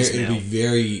 it'd be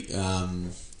very.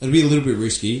 It'd be a little bit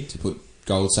risky to put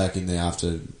Goldsack in there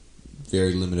after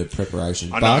very limited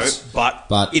preparation. I know,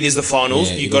 but it is the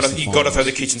finals. You got to throw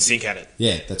the kitchen sink at it.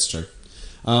 Yeah, that's true.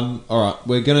 All right,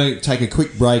 we're going to take a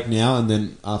quick break now, and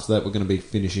then after that, we're going to be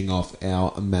finishing off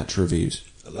our match reviews.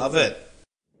 I love it.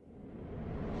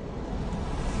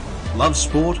 Love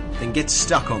sport? Then get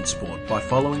stuck on sport by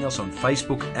following us on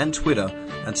Facebook and Twitter,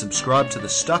 and subscribe to the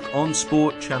Stuck on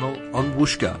Sport channel on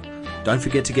Whooshkaa. Don't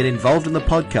forget to get involved in the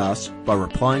podcast by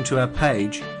replying to our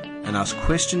page and ask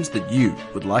questions that you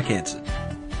would like answered.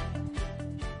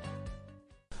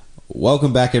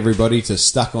 Welcome back, everybody, to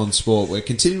Stuck on Sport. We're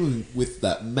continuing with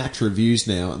that match reviews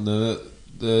now, and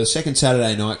the second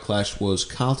Saturday night clash was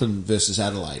Carlton versus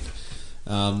Adelaide.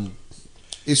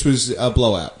 This was a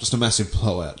blowout, just a massive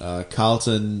blowout.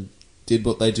 Carlton did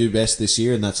what they do best this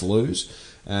year, and that's lose,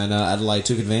 and Adelaide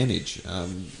took advantage.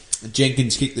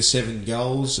 Jenkins kicked the 7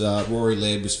 goals. Rory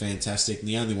Laird was fantastic, and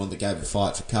the only one that gave a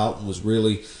fight for Carlton was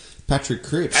really Patrick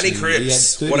Cripps. Paddy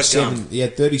Cripps, what a gun. He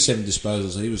had 37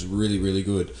 disposals. He was really, really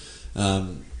good.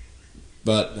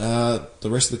 But the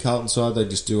rest of the Carlton side, they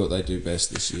just do what they do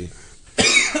best this year.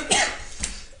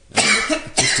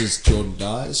 Just as Jordan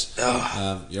dies.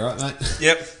 You alright, mate?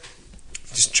 Yep.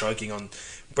 Just choking on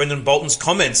Brendan Bolton's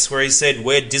comments where he said,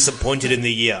 "We're disappointed in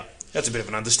the year." That's a bit of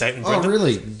an understatement, Brendan. Oh,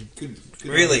 really? Good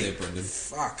really? There, Brendan.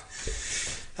 Fuck.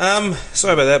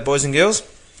 Sorry about that, boys and girls.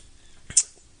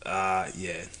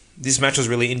 Yeah. This match was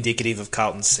really indicative of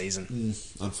Carlton's season.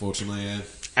 Unfortunately, yeah.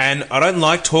 And I don't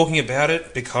like talking about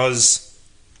it because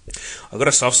I've got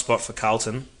a soft spot for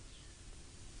Carlton.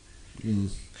 And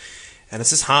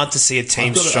it's just hard to see a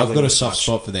team struggling. I've got a soft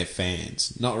spot for their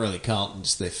fans. Not really Carlton,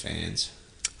 just their fans.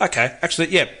 Okay, actually,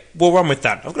 yeah, we'll run with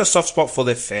that. I've got a soft spot for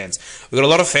their fans. We've got a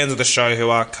lot of fans of the show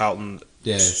who are Carlton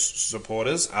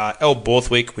supporters. El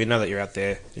Borthwick, we know that you're out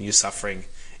there and you're suffering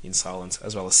in silence,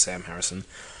 as well as Sam Harrison.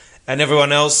 And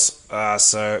everyone else,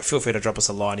 so feel free to drop us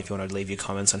a line if you want to leave your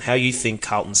comments on how you think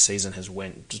Carlton's season has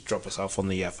went. Just drop us off on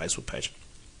the Facebook page.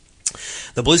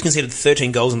 The Blues conceded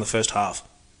 13 goals in the first half.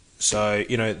 So,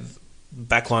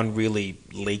 backline really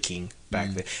leaking back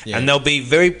there. Yeah. And they'll be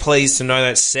very pleased to know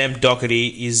that Sam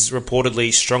Doherty is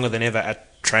reportedly stronger than ever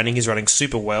at training. He's running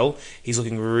super well. He's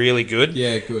looking really good.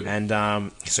 Yeah, good. And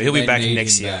so he'll be back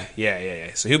next year.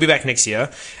 Yeah. So he'll be back next year,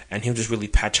 and he'll just really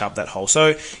patch up that hole.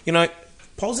 So,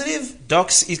 positive.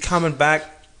 Docs is coming back.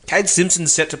 Cade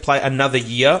Simpson's set to play another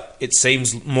year. It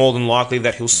seems more than likely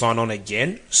that he'll sign on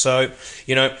again. So,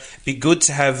 be good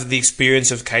to have the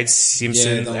experience of Cade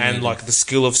Simpson and the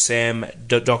skill of Sam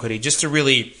Doherty just to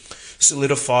really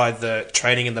solidify the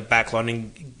training in the backline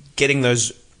and getting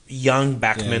those young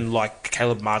backmen like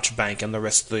Caleb Marchbank and the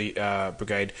rest of the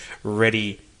brigade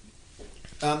ready.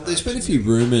 There's been a few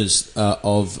rumours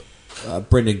of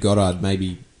Brendan Goddard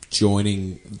maybe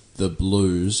joining the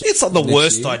Blues. It's not the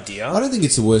worst idea. I don't think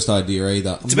it's the worst idea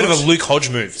either. It's a bit of a Luke Hodge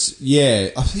move. Yeah,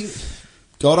 I think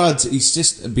Goddard's he's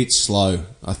just a bit slow,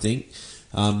 I think.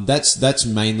 That's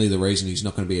mainly the reason he's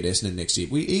not going to be at Essendon next year.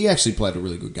 He actually played a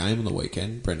really good game on the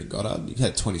weekend, Brendan Goddard. He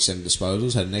had 27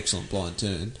 disposals, had an excellent blind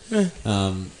turn.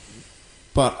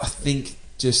 But I think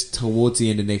just towards the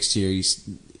end of next year,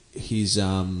 his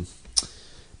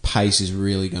pace is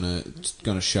really going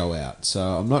to show out. So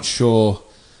I'm not sure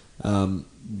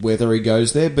whether he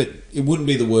goes there, but it wouldn't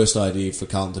be the worst idea for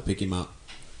Carlton to pick him up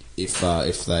if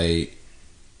they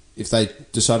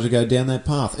decided to go down that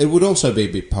path. It would also be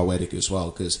a bit poetic as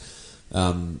well, because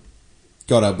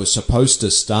Goddard was supposed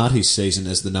to start his season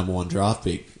as the number 1 draft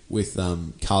pick with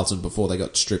Carlton before they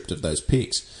got stripped of those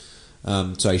picks.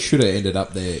 So he should have ended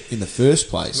up there in the first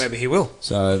place. Maybe he will.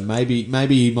 So maybe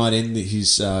he might end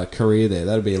his career there.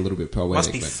 That would be a little bit poetic.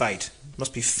 Must be fate.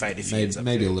 Must be fate if he ends up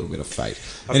maybe there. a little bit of fate.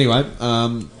 Anyway,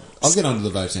 I'll get onto the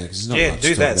votes now because it's not much do to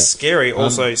talk that. about. Scary.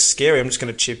 Also scary. I'm just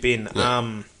going to chip in.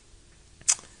 Yeah.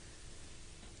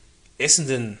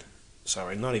 Essendon,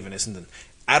 sorry, not even Essendon.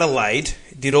 Adelaide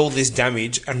did all this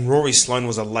damage, and Rory Sloane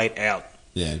was a late out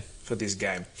for this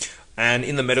game. And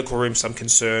in the medical room, some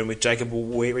concern with Jacob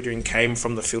Weitering came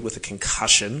from the field with a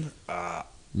concussion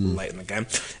late in the game.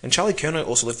 And Charlie Curnow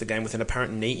also left the game with an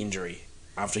apparent knee injury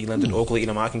after he landed awkwardly in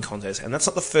a marking contest. And that's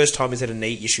not the first time he's had a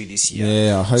knee issue this year.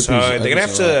 Yeah, I hope so. They're going to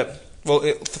have to... Well,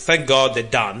 thank God they're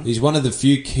done. He's one of the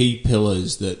few key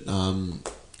pillars that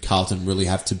Carlton really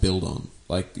have to build on.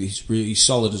 Like, he's really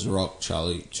solid as a rock,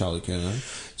 Charlie Curnow.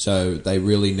 So they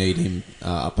really need him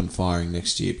up and firing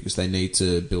next year because they need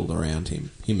to build around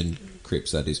him. Him and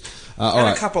Cripps, that is. And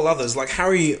a couple others, like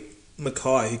Harry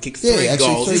Mackay, who kicked 3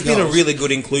 goals. He's been a really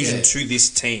good inclusion to this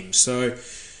team. So,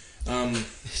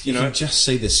 you can just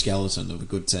see the skeleton of a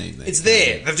good team there. It's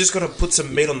there. They've just got to put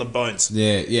some meat on the bones.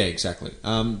 Yeah, exactly.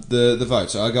 The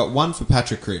votes. I got 1 for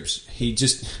Patrick Cripps. He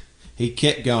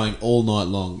kept going all night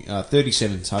long.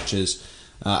 37 touches.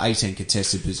 18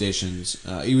 contested possessions.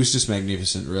 He was just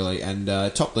magnificent, really, and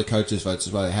topped the coaches' votes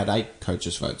as well. They had 8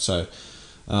 coaches' votes. So,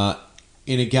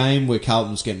 in a game where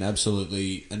Carlton was getting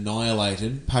absolutely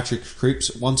annihilated, Patrick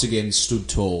Cripps once again stood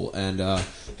tall, and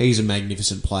he's a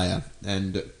magnificent player,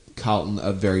 and Carlton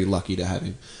are very lucky to have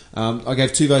him. I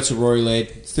gave 2 votes to Rory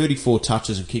Laird, 34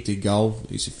 touches and kicked a goal.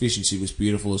 His efficiency was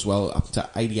beautiful as well, up to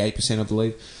 88%, I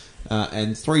believe.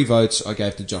 And 3 votes I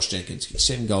gave to Josh Jenkins,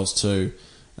 7 goals too.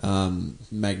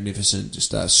 Magnificent,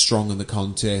 just strong in the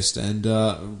contest, and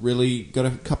really got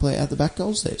a couple of out-the-back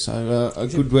goals there. So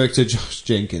good work to Josh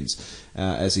Jenkins,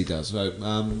 as he does. So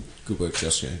good work,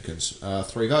 Josh Jenkins.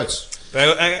 3 votes.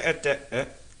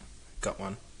 Got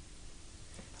one.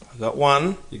 I got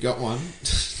one. You got one.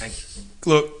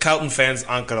 Look, Carlton fans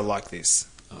aren't going to like this.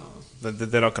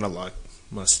 They're not going to like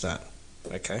my stat.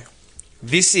 Okay.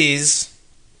 This is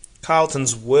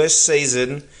Carlton's worst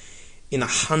season in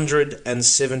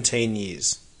 117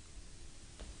 years.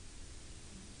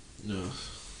 No.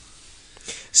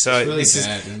 So it's really this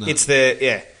bad, isn't it? It's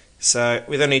their So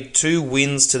with only 2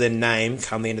 wins to their name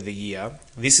come the end of the year,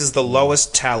 this is the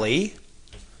lowest tally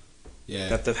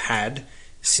that they've had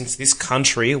since this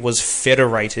country was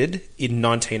federated in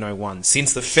 1901.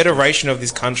 Since the federation of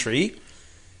this country,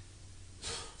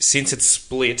 since it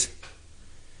split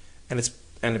and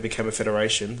it became a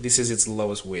federation, this is its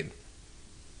lowest win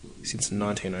since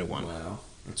 1901. Wow,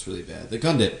 that's really bad. They've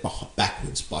gone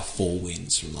backwards by 4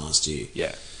 wins from last year.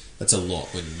 Yeah. That's a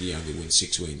lot when you only win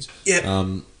 6 wins.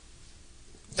 Yeah.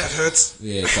 That hurts.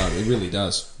 Yeah, it really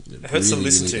does. It hurts to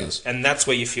listen to. Does. And that's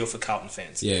where you feel for Carlton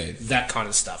fans. Yeah. That kind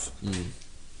of stuff.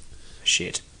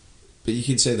 Shit. But you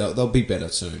can see they'll be better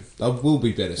soon. They will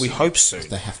be better soon. We hope soon.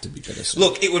 They have to be better soon.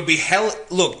 Look, it would be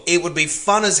it would be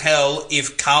fun as hell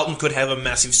if Carlton could have a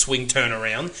massive swing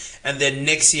turnaround, and then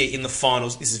next year in the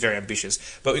finals, this is very ambitious,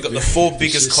 but we've got the 4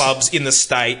 biggest clubs in the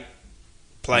state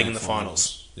playing in the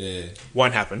finals. Yeah.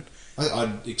 Won't happen.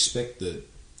 I'd expect that.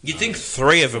 You'd think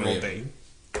 3 of them will be.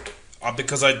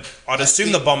 Because I'd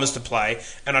assume the Bombers to play,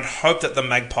 and I'd hope that the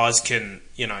Magpies can,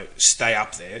 stay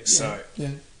up there. So,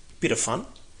 bit of fun.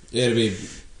 Yeah,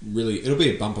 it'll be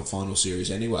a bumper final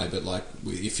series anyway. But like,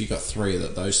 if you got 3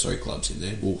 of those 3 clubs in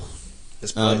there,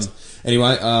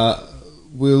 anyway,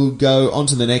 we'll go on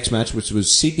to the next match, which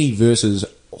was Sydney versus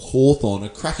Hawthorn, a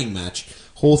cracking match.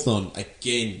 Hawthorn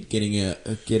again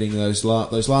getting those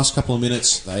last couple of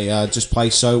minutes. They just play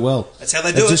so well. That's how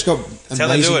they do They've it. just got That's how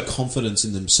they do amazing it. confidence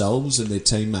in themselves and their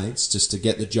teammates just to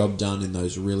get the job done in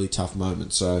those really tough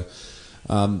moments. So,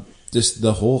 just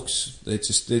the Hawks, they're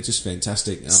just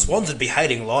fantastic. Swans would be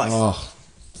hating life.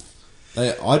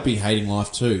 I'd be hating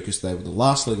life too because they were the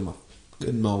last leg of my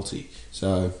fucking multi.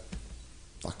 So,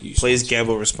 fuck you. Please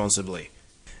gamble responsibly.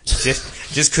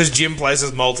 Just because Jim plays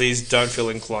as multis, don't feel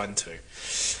inclined to.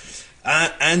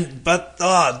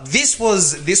 This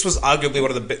was arguably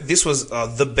one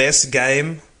of the best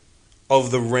game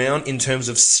of the round in terms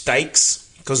of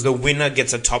stakes, because the winner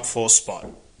gets a top 4 spot.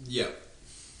 Yep.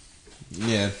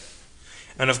 Yeah.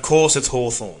 And of course it's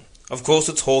Hawthorn.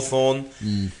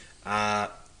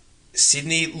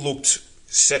 Sydney looked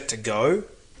set to go,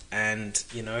 and,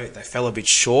 they fell a bit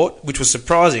short, which was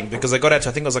surprising because they got out to,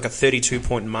 I think it was like a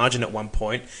 32-point margin at one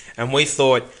point, and we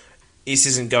thought, this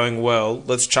isn't going well,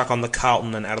 let's chuck on the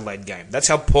Carlton and Adelaide game. That's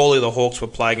how poorly the Hawks were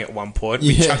playing at one point.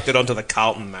 We chucked it onto the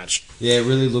Carlton match. Yeah, it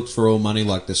really looked for all money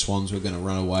like the Swans were going to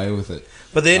run away with it.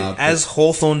 But then, as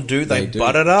Hawthorn do, they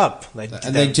butt it up.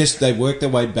 They work their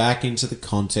way back into the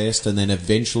contest, and then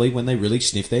eventually, when they really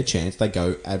sniff their chance, they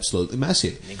go absolutely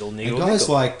massive. Niggle, guys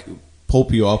like Paul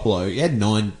Puopolo, he had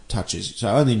 9 touches, so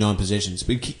only 9 possessions,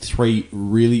 but he kicked 3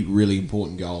 really, really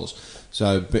important goals.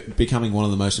 So, becoming one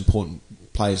of the most important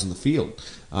players in the field.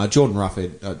 Jared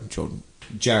Roughhead,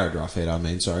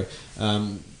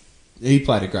 he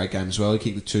played a great game as well. He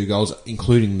kicked the 2 goals,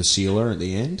 including the sealer at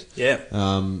the end. Yeah.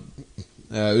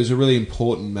 It was a really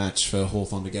important match for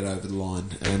Hawthorn to get over the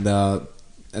line, and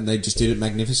they just did it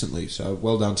magnificently. So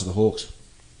well done to the Hawks.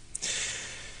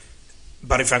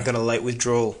 Buddy Frank got a late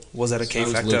withdrawal. Was that a key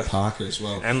factor? Luke Parker as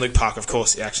well. And Luke Parker, of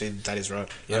course. Actually, that is right.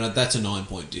 Yep. And that's a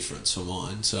 9-point difference for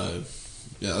mine. So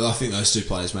yeah, I think those 2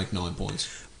 players make 9 points.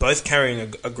 Both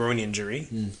carrying a groin injury.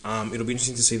 It'll be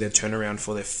interesting to see their turnaround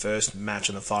for their first match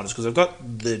in the finals, because they've got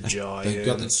the Giants. They've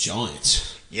got the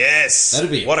Giants. Yes.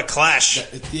 That'd be what a clash.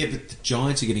 But the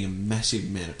Giants are getting a massive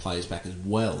amount of players back as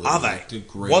well. Are they?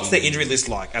 What's their injury list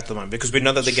like at the moment? Because we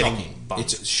know that they're getting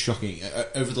bumped. It's shocking.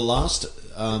 Over the last,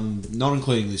 not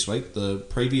including this week, the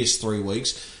previous 3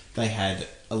 weeks, they had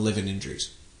 11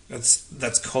 injuries.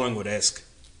 That's Collingwood-esque.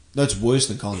 That's worse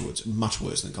than Collingwood's. Much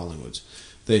worse than Collingwood's.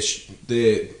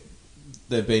 They've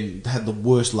had the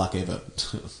worst luck ever.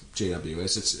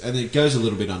 GWS. And it goes a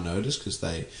little bit unnoticed because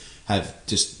they have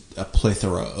just a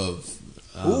plethora of...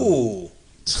 Ooh.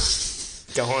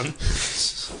 Go on.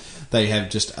 They have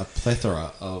just a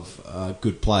plethora of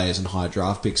good players and high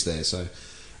draft picks there. So,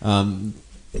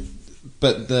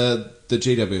 but the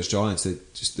GWS Giants,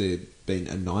 they're been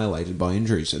annihilated by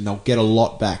injuries, and they'll get a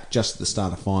lot back just at the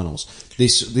start of finals.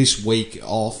 This week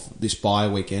off, this bye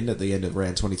weekend at the end of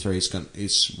round 23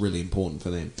 is really important for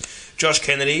them. Josh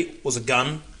Kennedy was a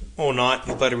gun all night.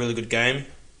 He played a really good game.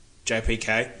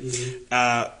 JPK.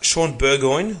 Mm-hmm. Sean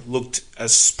Burgoyne looked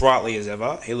as sprightly as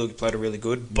ever. He played a really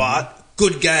good, but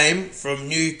good game from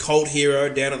new cult hero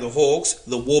down at the Hawks,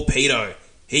 the Warpedo.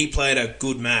 He played a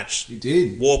good match. He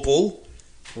did. Warple,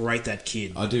 rate that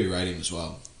kid. I do rate him as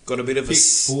well. Got a bit of Picked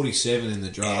 47 in the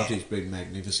draft. He's been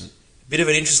magnificent. Bit of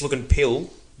an interest-looking pill,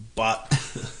 but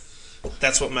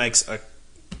that's what makes a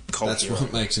cult hero. That's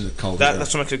what makes it a cult hero.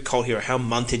 That's what makes it a cult hero. How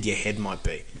munted your head might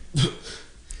be.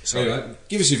 So, anyway,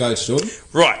 give us your votes, Jordan.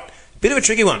 Right. Bit of a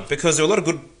tricky one, because there were a lot of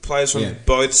good players from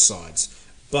both sides.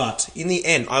 But in the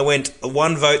end, I went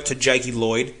 1 vote to Jakey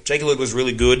Lloyd. Jakey Lloyd was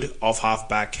really good off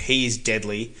half-back. He is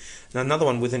deadly. Now, another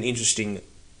one with an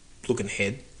interesting-looking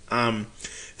head.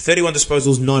 31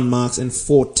 disposals, 9 marks, and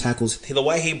 4 tackles. The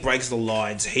way he breaks the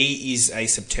lines, he is a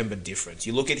September difference.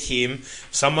 You look at him,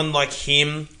 someone like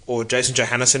him, or Jason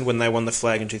Johannesson when they won the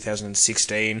flag in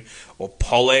 2016, or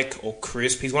Pollock, or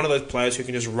Crisp. He's one of those players who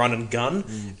can just run and gun,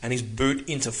 and his boot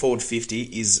into forward 50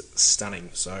 is stunning.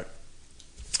 So,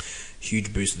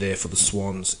 huge boost there for the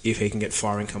Swans if he can get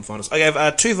firing come finals. I gave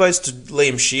 2 votes to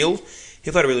Liam Shield.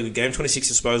 He played a really good game,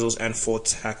 26 disposals and 4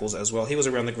 tackles as well. He was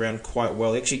around the ground quite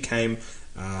well. He actually came...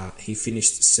 he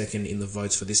finished second in the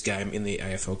votes for this game in the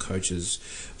AFL coaches'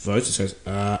 votes. So,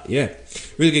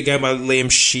 really good game by Liam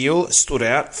Shield. Stood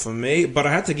out for me, but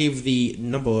I had to give the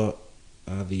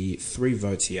 3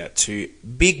 votes here to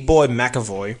Big Boy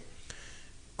McAvoy.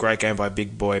 Great game by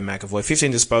Big Boy McAvoy.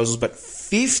 15 disposals, but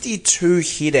 52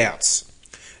 hitouts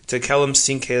to Callum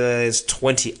Sinclair's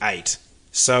 28.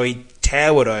 So he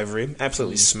towered over him,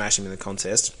 absolutely smashed him in the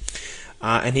contest,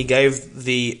 and he gave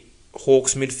the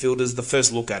Hawks midfielders the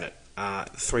first look at it.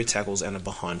 3 tackles and a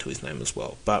behind to his name as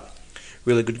well. But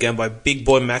really good game by Big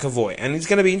Boy McAvoy. And it's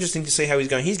going to be interesting to see how he's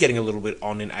going. He's getting a little bit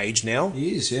on in age now.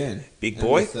 He is, yeah. Big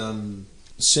boy. And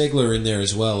with Segler in there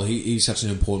as well, he's such an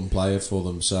important player for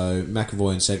them. So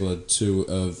McAvoy and Segler,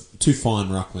 two fine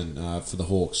ruckmen for the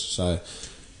Hawks. So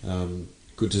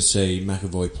good to see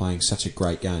McAvoy playing such a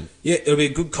great game. Yeah, it'll be a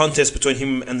good contest between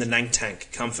him and the Nang Tank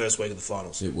come first week of the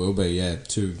finals. It will be, yeah.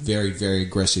 2 very, very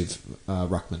aggressive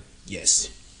ruckmen.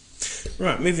 Yes.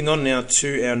 Right, moving on now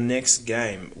to our next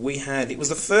game. It was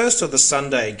the first of the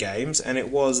Sunday games, and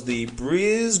it was the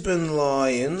Brisbane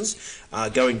Lions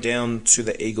going down to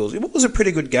the Eagles. It was a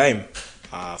pretty good game.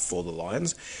 for the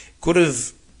Lions. Could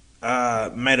have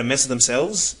made a mess of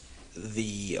themselves,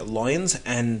 the Lions,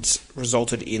 and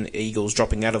resulted in Eagles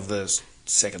dropping out of the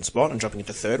second spot and dropping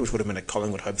into third, which would have been a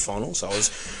Collingwood Hope final. So I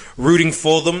was rooting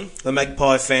for them. The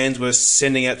Magpie fans were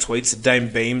sending out tweets to Dame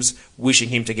Beams, wishing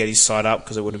him to get his side up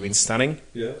because it would have been stunning.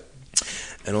 Yeah.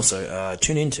 And also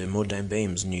tune in to more Dame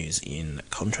Beams news in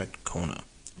Contract Corner.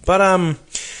 But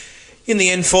in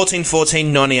the end,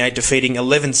 14-14-98, defeating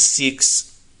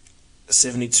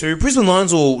 11-6-72. Brisbane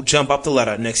Lions will jump up the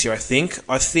ladder next year, I think.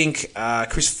 I think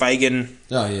Chris Fagan...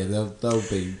 Oh, yeah,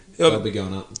 they'll be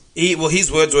going up.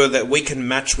 His words were that we can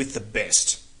match with the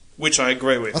best, which I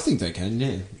agree with. I think they can,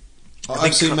 yeah.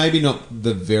 Actually, maybe not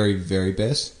the very, very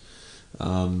best.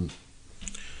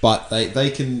 But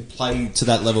they can play to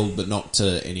that level, but not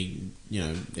to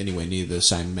anywhere near the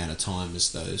same amount of time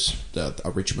as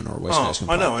a Richmond or a West Coast can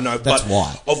play. I know. That's but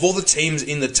why. Of all the teams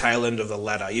in the tail end of the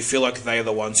ladder, you feel like they are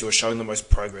the ones who are showing the most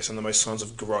progress and the most signs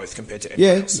of growth compared to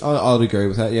anyone else. I'd agree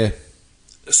with that, yeah.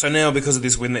 So now, because of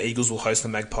this win, the Eagles will host the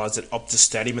Magpies at Optus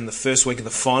Stadium in the first week of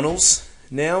the finals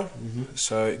now. Mm-hmm.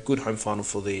 So, good home final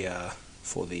for the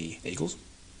Eagles.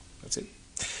 That's it.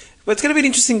 But it's going to be an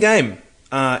interesting game.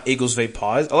 Eagles v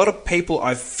Pies. A lot of people,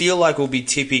 I feel like, will be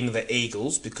tipping the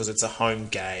Eagles because it's a home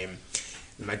game.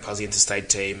 The Magpies are the interstate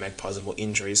team. Magpies have more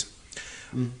injuries.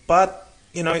 But,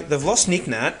 they've lost Nick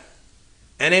Nat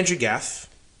and Andrew Gaff.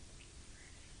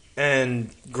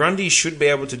 And Grundy should be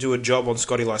able to do a job on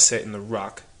Scotty Lysette in the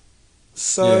ruck.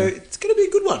 So, it's going to be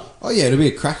a good one. Oh, yeah, it'll be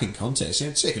a cracking contest.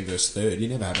 Second versus third. You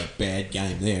never have a bad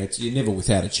game there. You're never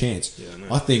without a chance. Yeah,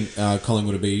 I think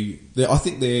Collingwood will be... I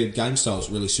think their game style is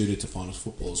really suited to finals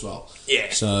football as well.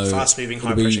 Yeah, so fast-moving,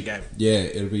 high-pressure game. Yeah,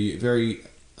 it'll be very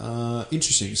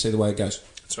interesting to see the way it goes.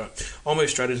 That's right. I'll move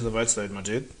straight into the votes, though, my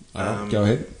dude. Go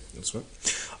ahead. That's right.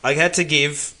 I had to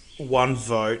give one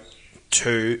vote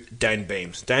to Dane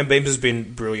Beams. Dane Beams has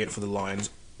been brilliant for the Lions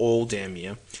all damn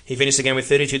year. He finished the game with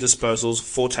 32 disposals,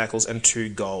 4 tackles, and 2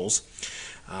 goals.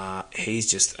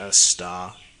 He's just a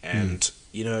star. And,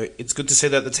 it's good to see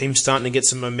that the team's starting to get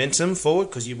some momentum forward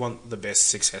because you want the best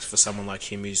success for someone like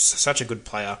him. He's such a good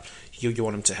player. You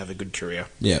want him to have a good career.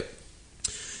 Yeah.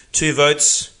 2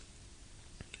 votes.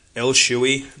 El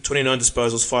Shuey, 29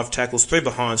 disposals, 5 tackles, 3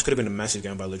 behinds. Could have been a massive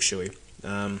game by Luke Shuey.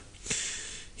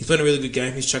 He's playing a really good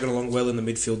game. He's chugging along well in the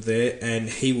midfield there, and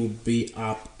he will be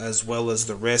up as well as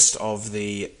the rest of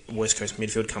the West Coast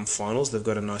midfield come finals. They've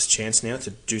got a nice chance now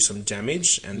to do some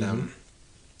damage, and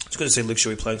it's good to see Luke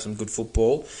Shuey playing some good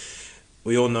football.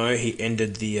 We all know he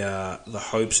ended the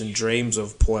hopes and dreams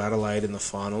of Port Adelaide in the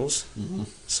finals,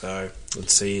 so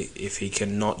let's see if he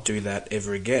can not do that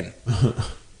ever again.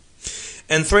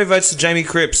 And 3 votes to Jamie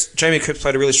Cripps. Jamie Cripps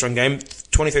played a really strong game.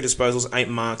 23 disposals, 8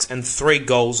 marks, and 3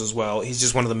 goals as well. He's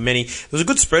just one of the many... There was a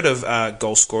good spread of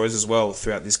goal scorers as well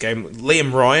throughout this game.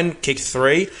 Liam Ryan kicked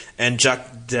 3, and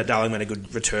Jack Darling made a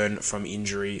good return from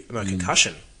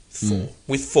concussion,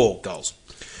 with 4 goals.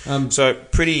 So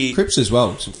pretty... Cripps as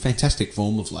well. Some fantastic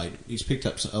form of late. He's picked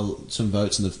up some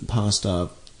votes in the past 4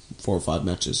 or 5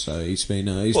 matches. So he's been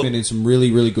in some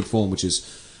really, really good form, which is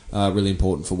really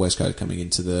important for West Coast coming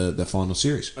into the final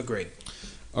series. Agreed.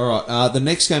 All right, the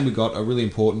next game we got, a really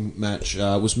important match,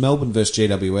 was Melbourne versus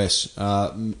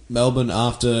GWS. Melbourne,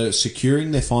 after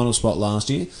securing their final spot last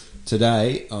year,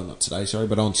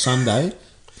 but on Sunday,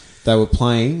 they were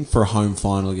playing for a home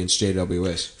final against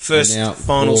GWS. First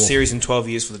final series in 12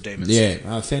 years for the Demons.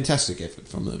 Yeah, fantastic effort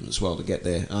from them as well to get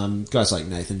there. Guys like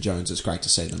Nathan Jones, it's great to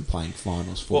see them playing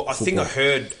finals for football. I think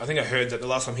I heard that the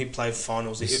last time he played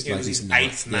finals, it was his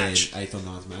 8th match. Yeah, 8th or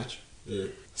 9th match. Yeah.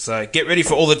 So get ready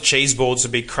for all the cheese boards to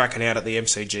be cracking out at the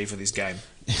MCG for this game.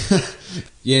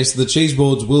 Yes, the cheese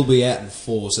boards will be out in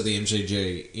force at the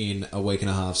MCG in a week and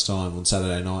a half's time on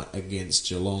Saturday night against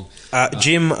Geelong.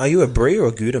 Jim, are you a Brie or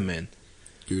a Gouda man?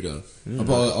 Gouda.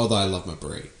 Although I love my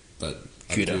Brie, but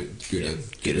Gouda.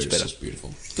 Gouda's better. Just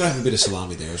beautiful. Gotta have a bit of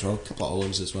salami there as well. A couple of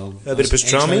olives as well. A bit of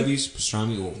pastrami.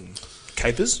 Pastrami or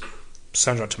capers.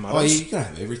 Sun-dried tomatoes. Oh, you gotta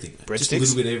have everything. Just a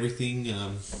little bit of everything.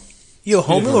 You a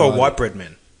wholemeal or a white bread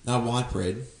man? No, white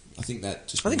bread. I think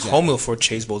wholemeal for a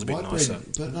cheese ball is a bit nicer.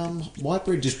 But white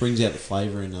bread just brings out the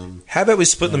flavour. How about we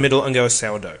split in the middle and go with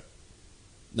sourdough?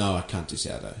 No, I can't do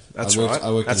sourdough.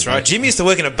 That's right. Jim used to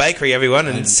work in a bakery, everyone,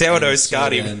 and sourdough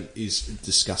scarred him. Is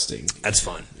disgusting. That's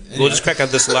fine. Anyway. We'll just crack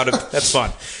up this salad. That's fine.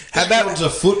 How about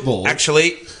football? Actually,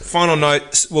 final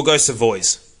note. We'll go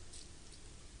Savoys.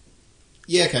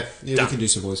 Yeah, okay. Yeah, we can do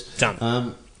Savoys.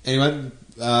 Done. Anyway.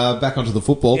 Back onto the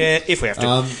football. Yeah, if we have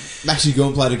to. Maxie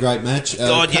Gorn played a great match.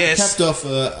 Yes. Capped off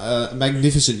a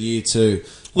magnificent year too.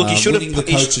 Look, he should have winning the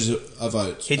coaches a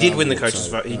vote. He did win the award, coaches'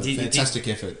 so, vote. He did. Fantastic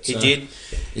effort. He So did.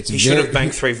 He should have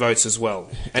banked 3 votes as well.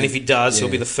 And if he does, he'll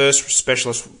be the first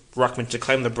specialist ruckman to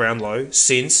claim the Brownlow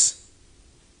since.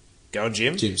 Go on,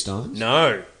 Jim. Jim Stein.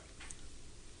 No.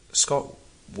 Scott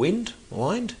Wind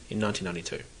in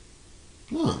 1992.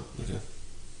 Oh, okay.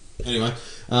 Anyway,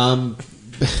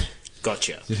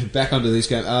 Gotcha. back onto this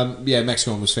game. Max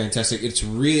Gawn was fantastic. It's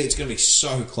going to be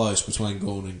so close between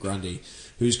Gawn and Grundy.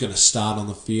 Who's going to start on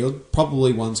the field?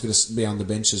 Probably one's going to be on the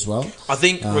bench as well. I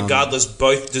think, regardless,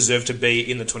 both deserve to be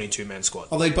in the 22-man squad.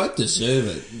 Oh, they both deserve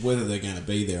it, whether they're going to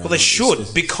be there. Well, they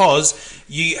should, because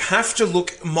you have to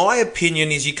look. My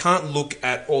opinion is you can't look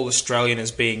at all Australian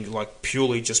as being like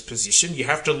purely just position. You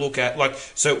have to look at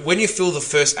so when you fill the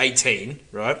first 18,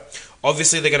 right?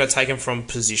 Obviously, they're going to take them from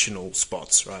positional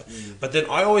spots, right? But then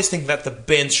I always think that the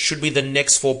bench should be the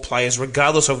next 4 players,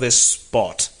 regardless of their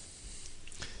spot.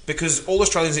 Because all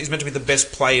Australians is meant to be the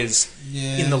best players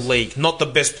in the league, not the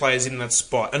best players in that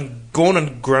spot. And Gawn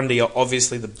and Grundy are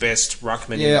obviously the best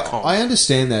ruckmen in the comp. I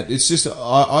understand that. It's just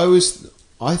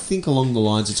I think along the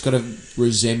lines it's got to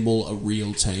resemble a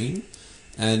real team,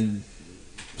 and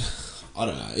I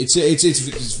don't know.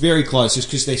 It's very close just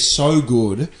because they're so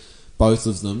good, both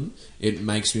of them. It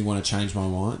makes me want to change my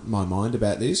mind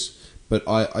about this, but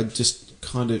I just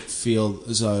kind of feel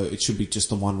as though it should be just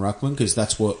the one ruckman because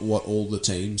that's what all the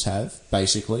teams have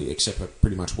basically, except for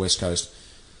pretty much West Coast.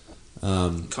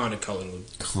 Kind of Collingwood.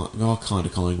 Kind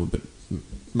of Collingwood,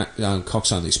 but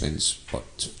Cox only spends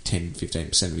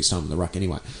 10-15% of his time in the ruck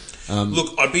anyway.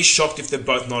 Look, I'd be shocked if they're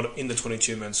both not in the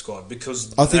 22-man squad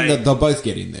because I think that they'll both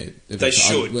get in there. They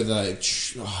should.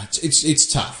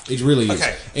 It's tough. It really is.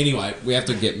 Okay. Anyway, we have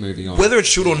to get moving on. Whether it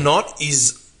should or not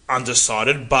is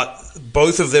undecided, but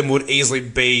both of them would easily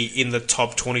be in the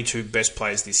top 22 best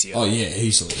players this year. Oh yeah,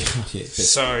 easily.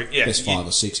 Best 5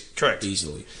 or 6, correct,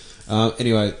 easily.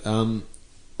 Anyway, I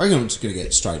reckon I'm just going to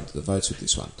get straight into the votes with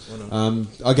this one.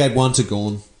 I gave 1 to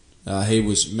Gawn. He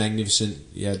was magnificent.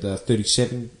 He had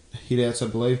 37 hit-outs, I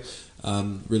believe.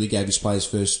 Really gave his players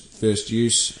first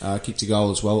use. Kicked a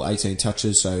goal as well, 18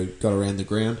 touches, so got around the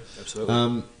ground.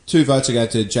 Absolutely. 2 votes I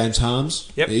gave to James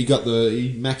Harms. Yep. He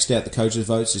maxed out the coaches'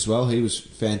 votes as well. He was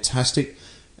fantastic.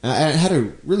 And had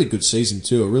a really good season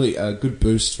too, a really good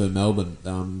boost for Melbourne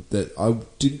that I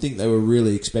didn't think they were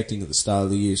really expecting at the start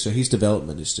of the year. So his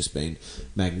development has just been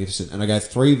magnificent. And I gave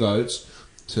 3 votes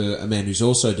to a man who's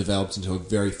also developed into a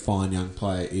very fine young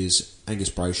player, is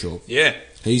Angus Brayshaw. Yeah.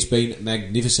 He's been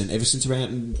magnificent ever since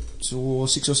around 6 or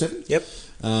 7. Yep.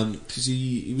 Because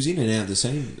he was in and out of the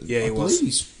scene. Yeah, I believe he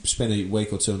spent a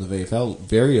week or 2 in the VFL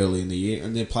very early in the year,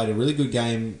 and then played a really good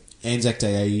game Anzac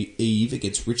Day Eve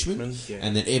against Richmond,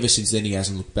 and then ever since then he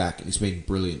hasn't looked back, and he's been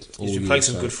brilliant. He's been playing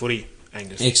some good footy,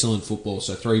 Angus. Excellent football.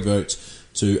 So 3 votes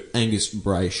to Angus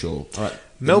Brayshaw. All right.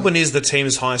 Melbourne is the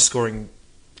team's highest scoring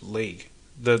league.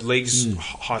 The league's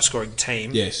highest scoring team.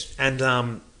 Yes.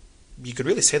 And you could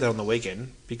really see that on the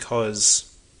weekend because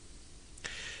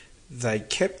they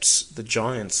kept the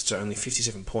Giants to only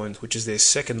 57 points, which is their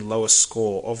second lowest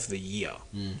score of the year.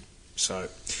 So, going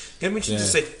to be interesting to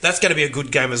see. That's going to be a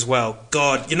good game as well.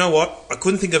 God, you know what? I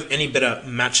couldn't think of any better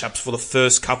matchups for the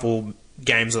first couple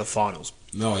games of the finals.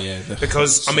 Oh yeah,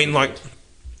 because I mean, like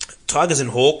Tigers and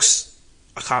Hawks.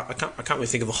 I can't really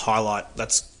think of a highlight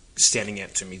that's standing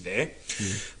out to me there.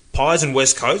 Pies and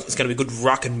West Coast. It's going to be a good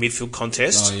ruck and midfield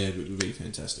contest. Oh yeah, it would be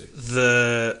fantastic.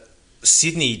 The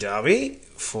Sydney Derby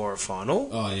for a final.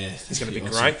 Oh yeah, it's going to be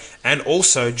awesome. Great. And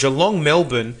also Geelong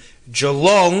Melbourne.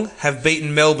 Geelong have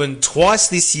beaten Melbourne twice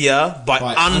this year by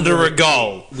under a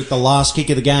goal with the last kick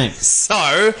of the game.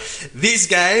 So this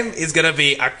game is going to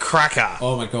be a cracker.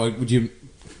 Oh my god!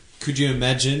 Could you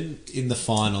imagine in the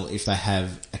final if they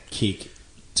have a kick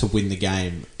to win the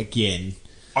game again?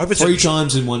 3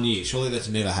 times in 1 year. Surely that's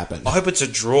never happened. I hope it's a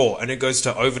draw and it goes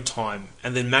to overtime,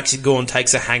 and then Maxi Gawn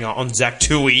takes a hanger on Zach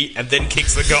Tui and then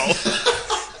kicks the goal.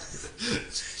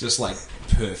 Just like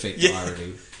perfect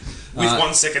irony. With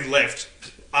 1 second left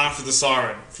after the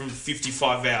siren from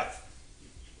 55 out.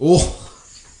 Oh,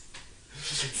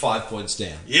 5 points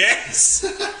down. Yes.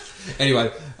 Anyway,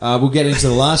 we'll get into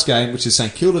the last game, which is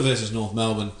St Kilda versus North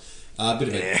Melbourne.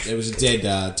 It was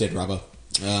a dead rubber.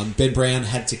 Ben Brown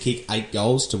had to kick 8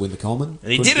 goals to win the Coleman.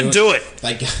 And he didn't do it.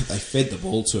 They fed the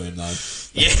ball to him, though.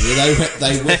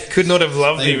 They could not have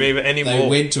loved him even anymore. They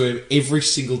went to him every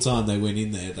single time they went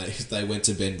in there. They went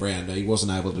to Ben Brown. He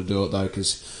wasn't able to do it, though,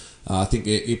 because I think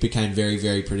it became very,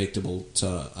 very predictable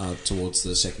towards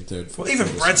the second, third, fourth. Well,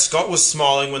 even Brad Scott was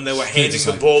smiling when they were handing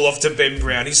the ball off to Ben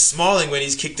Brown. He's smiling when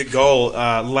he's kicked a goal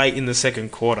late in the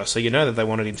second quarter. So you know that they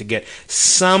wanted him to get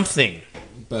something.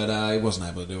 but he wasn't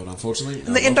able to do it, unfortunately.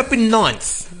 And they end up in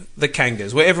 9th, the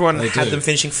Kangas, where everyone They had do. them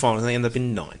finishing finals, and they end up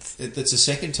in 9th. It's the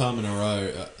second time in a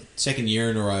row, second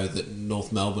year in a row that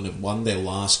North Melbourne have won their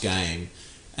last game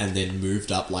and then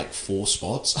moved up like 4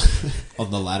 spots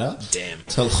on the ladder. Damn.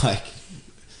 So like,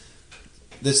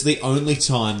 that's the only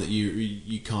time that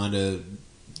you kind of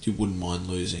you wouldn't mind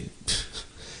losing.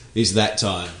 Is that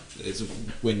time? It's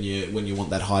when you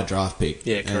want that high draft pick.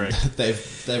 Yeah, correct. And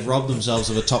they've robbed themselves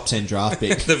of a top 10 draft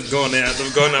pick. They've gone out.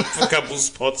 They've gone up for a couple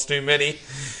spots too many.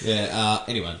 Yeah.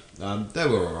 Anyway, they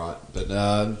were all right,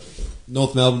 but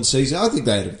North Melbourne season, I think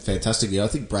they had a fantastic year. I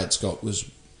think Brad Scott was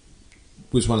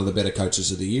one of the better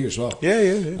coaches of the year as well.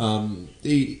 Yeah.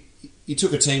 He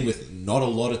took a team with not a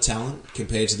lot of talent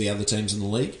compared to the other teams in the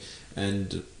league,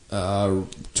 and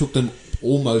took them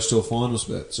almost to a final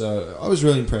spot. So I was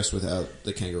really impressed with how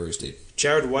the Kangaroos did.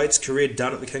 Jared Waite's career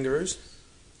done at the Kangaroos?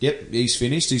 Yep, he's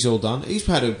finished. He's all done. He's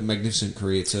had a magnificent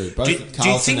career too. Both Do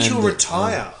you think and he'll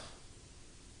retire?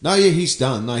 No, yeah, he's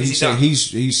done. No, Is he said done?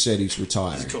 he's said he's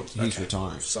retiring. Cool. He's Okay.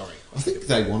 retiring. Sorry. I think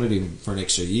they wanted him for an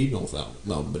extra year, North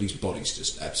Melbourne, but his body's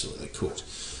just absolutely cooked.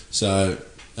 So,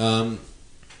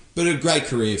 but a great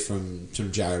career from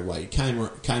Jared Way. He came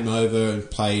over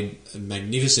and played a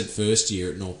magnificent first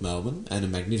year at North Melbourne and a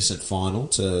magnificent final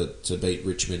to beat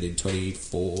Richmond in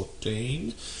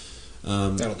 2014.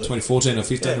 2014 or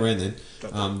 15, Yeah. around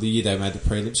then. The year they made the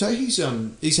prelim. So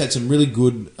he's had some really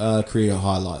good career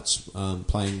highlights,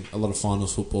 playing a lot of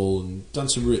finals football and done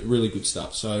some really good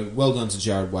stuff. So well done to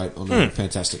Jared Waite on a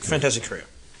fantastic career. Fantastic career.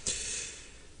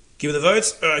 Give me the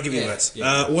votes? All right, give me the Yeah, votes.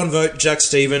 yeah. 1 vote, Jack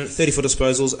Stephen, 34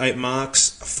 disposals, 8 marks,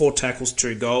 4 tackles,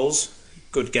 2 goals.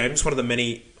 Good game. It's one of the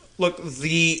many... Look,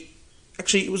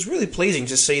 actually, it was really pleasing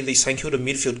to see the St Kilda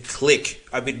midfield click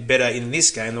a bit better in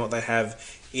this game than what they have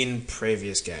in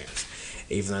previous games,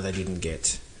 even though they didn't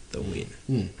get the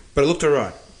win. But it looked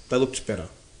alright. They looked better.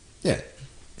 Yeah.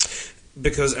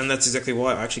 And that's exactly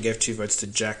why I actually gave 2 votes to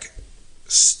Jack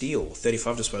Steele,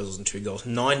 35 disposals and 2 goals,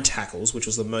 9 tackles, which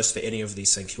was the most for any of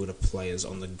these St Kilda players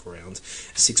on the ground,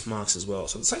 6 marks as well.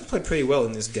 So the Saints played pretty well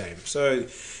in this game. So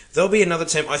there'll be another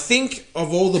team. I think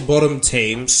of all the bottom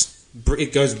teams,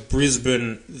 it goes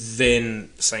Brisbane,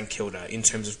 then St Kilda in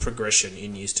terms of progression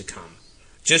in years to come.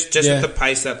 Just Yeah. at the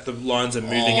pace that the Lions are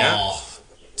moving at.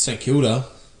 St Kilda,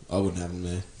 I wouldn't have them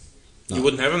there. No. You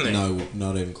wouldn't have them there? No,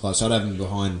 not even close. I'd have them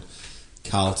behind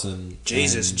Carlton.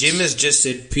 Jesus, and- Jim has just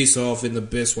said piss off in the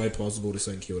best way possible to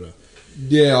St Kilda.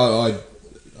 Yeah,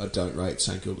 I don't rate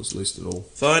St Kilda's list at all.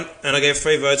 Fine, and I gave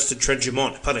 3 votes to Trent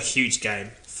Dumont. Played a huge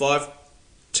game. 5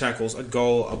 tackles, a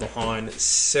goal, a behind,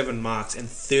 7 marks, and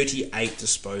 38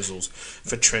 disposals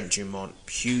for Trent Dumont.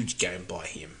 Huge game by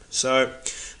him. So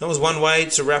that was one way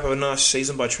to wrap up a nice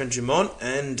season by Trent Dumont,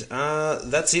 and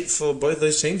that's it for both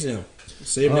those teams now.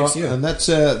 See you next year. And that's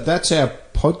our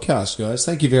podcast, guys.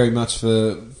 Thank you very much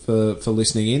for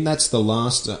listening in. That's the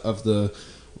last of the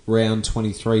round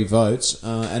 23 votes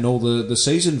and all the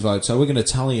season votes. So we're going to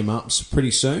tally them up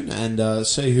pretty soon and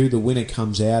see who the winner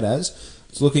comes out as.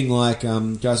 It's looking like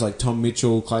guys like Tom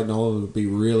Mitchell, Clayton Oliver would be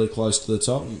really close to the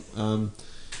top.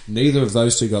 Neither of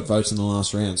those two got votes in the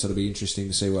last round, so it'll be interesting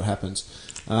to see what happens.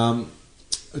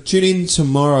 Tune in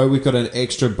tomorrow. We've got an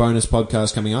extra bonus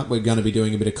podcast coming up. We're going to be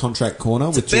doing a bit of Contract Corner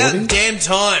with Jordy. About damn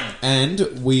time.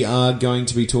 And we are going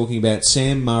to be talking about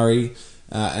Sam Murray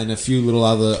and a few little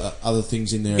other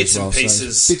things in there Bits as well. and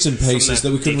pieces So, bits and pieces from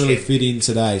that we couldn't really dickhead. fit in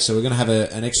today. So we're going to have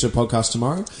an extra podcast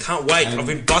tomorrow. Can't wait. I've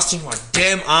been busting my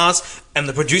damn ass, and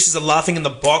the producers are laughing in the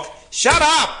box. Shut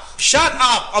up! Shut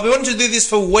up! I've been wanting to do this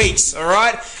for weeks,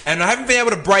 alright? And I haven't been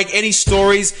able to break any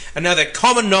stories, and now they're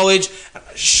common knowledge.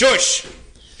 Shush!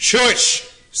 Shush!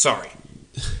 Sorry.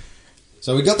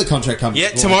 So we got the contract coming. Yeah,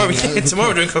 tomorrow we're doing That's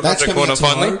Contract coming Corner up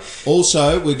tomorrow. finally.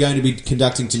 Also, we're going to be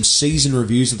conducting some season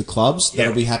reviews of the clubs. That'll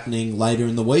Yep. be happening later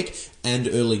in the week and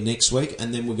early next week.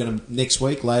 And then we're going to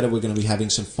we're going to be having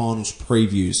some finals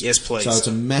previews. Yes, please. So it's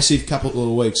a massive couple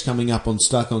of weeks coming up on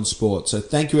Stuck on Sport. So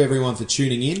thank you everyone for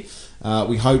tuning in.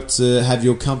 We hope to have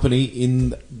your company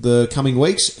in the coming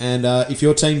weeks. And if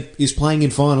your team is playing in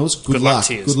finals, good luck.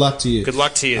 to yous. Good luck to you. Good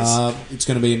luck to yous. It's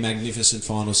going to be a magnificent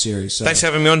final series. So. Thanks for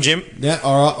having me on, Jim. Yeah,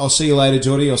 all right. I'll see you later,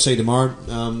 Geordie. I'll see you tomorrow,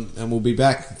 and we'll be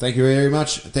back. Thank you very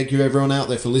much. Thank you, everyone out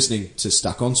there, for listening to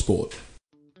Stuck on Sport.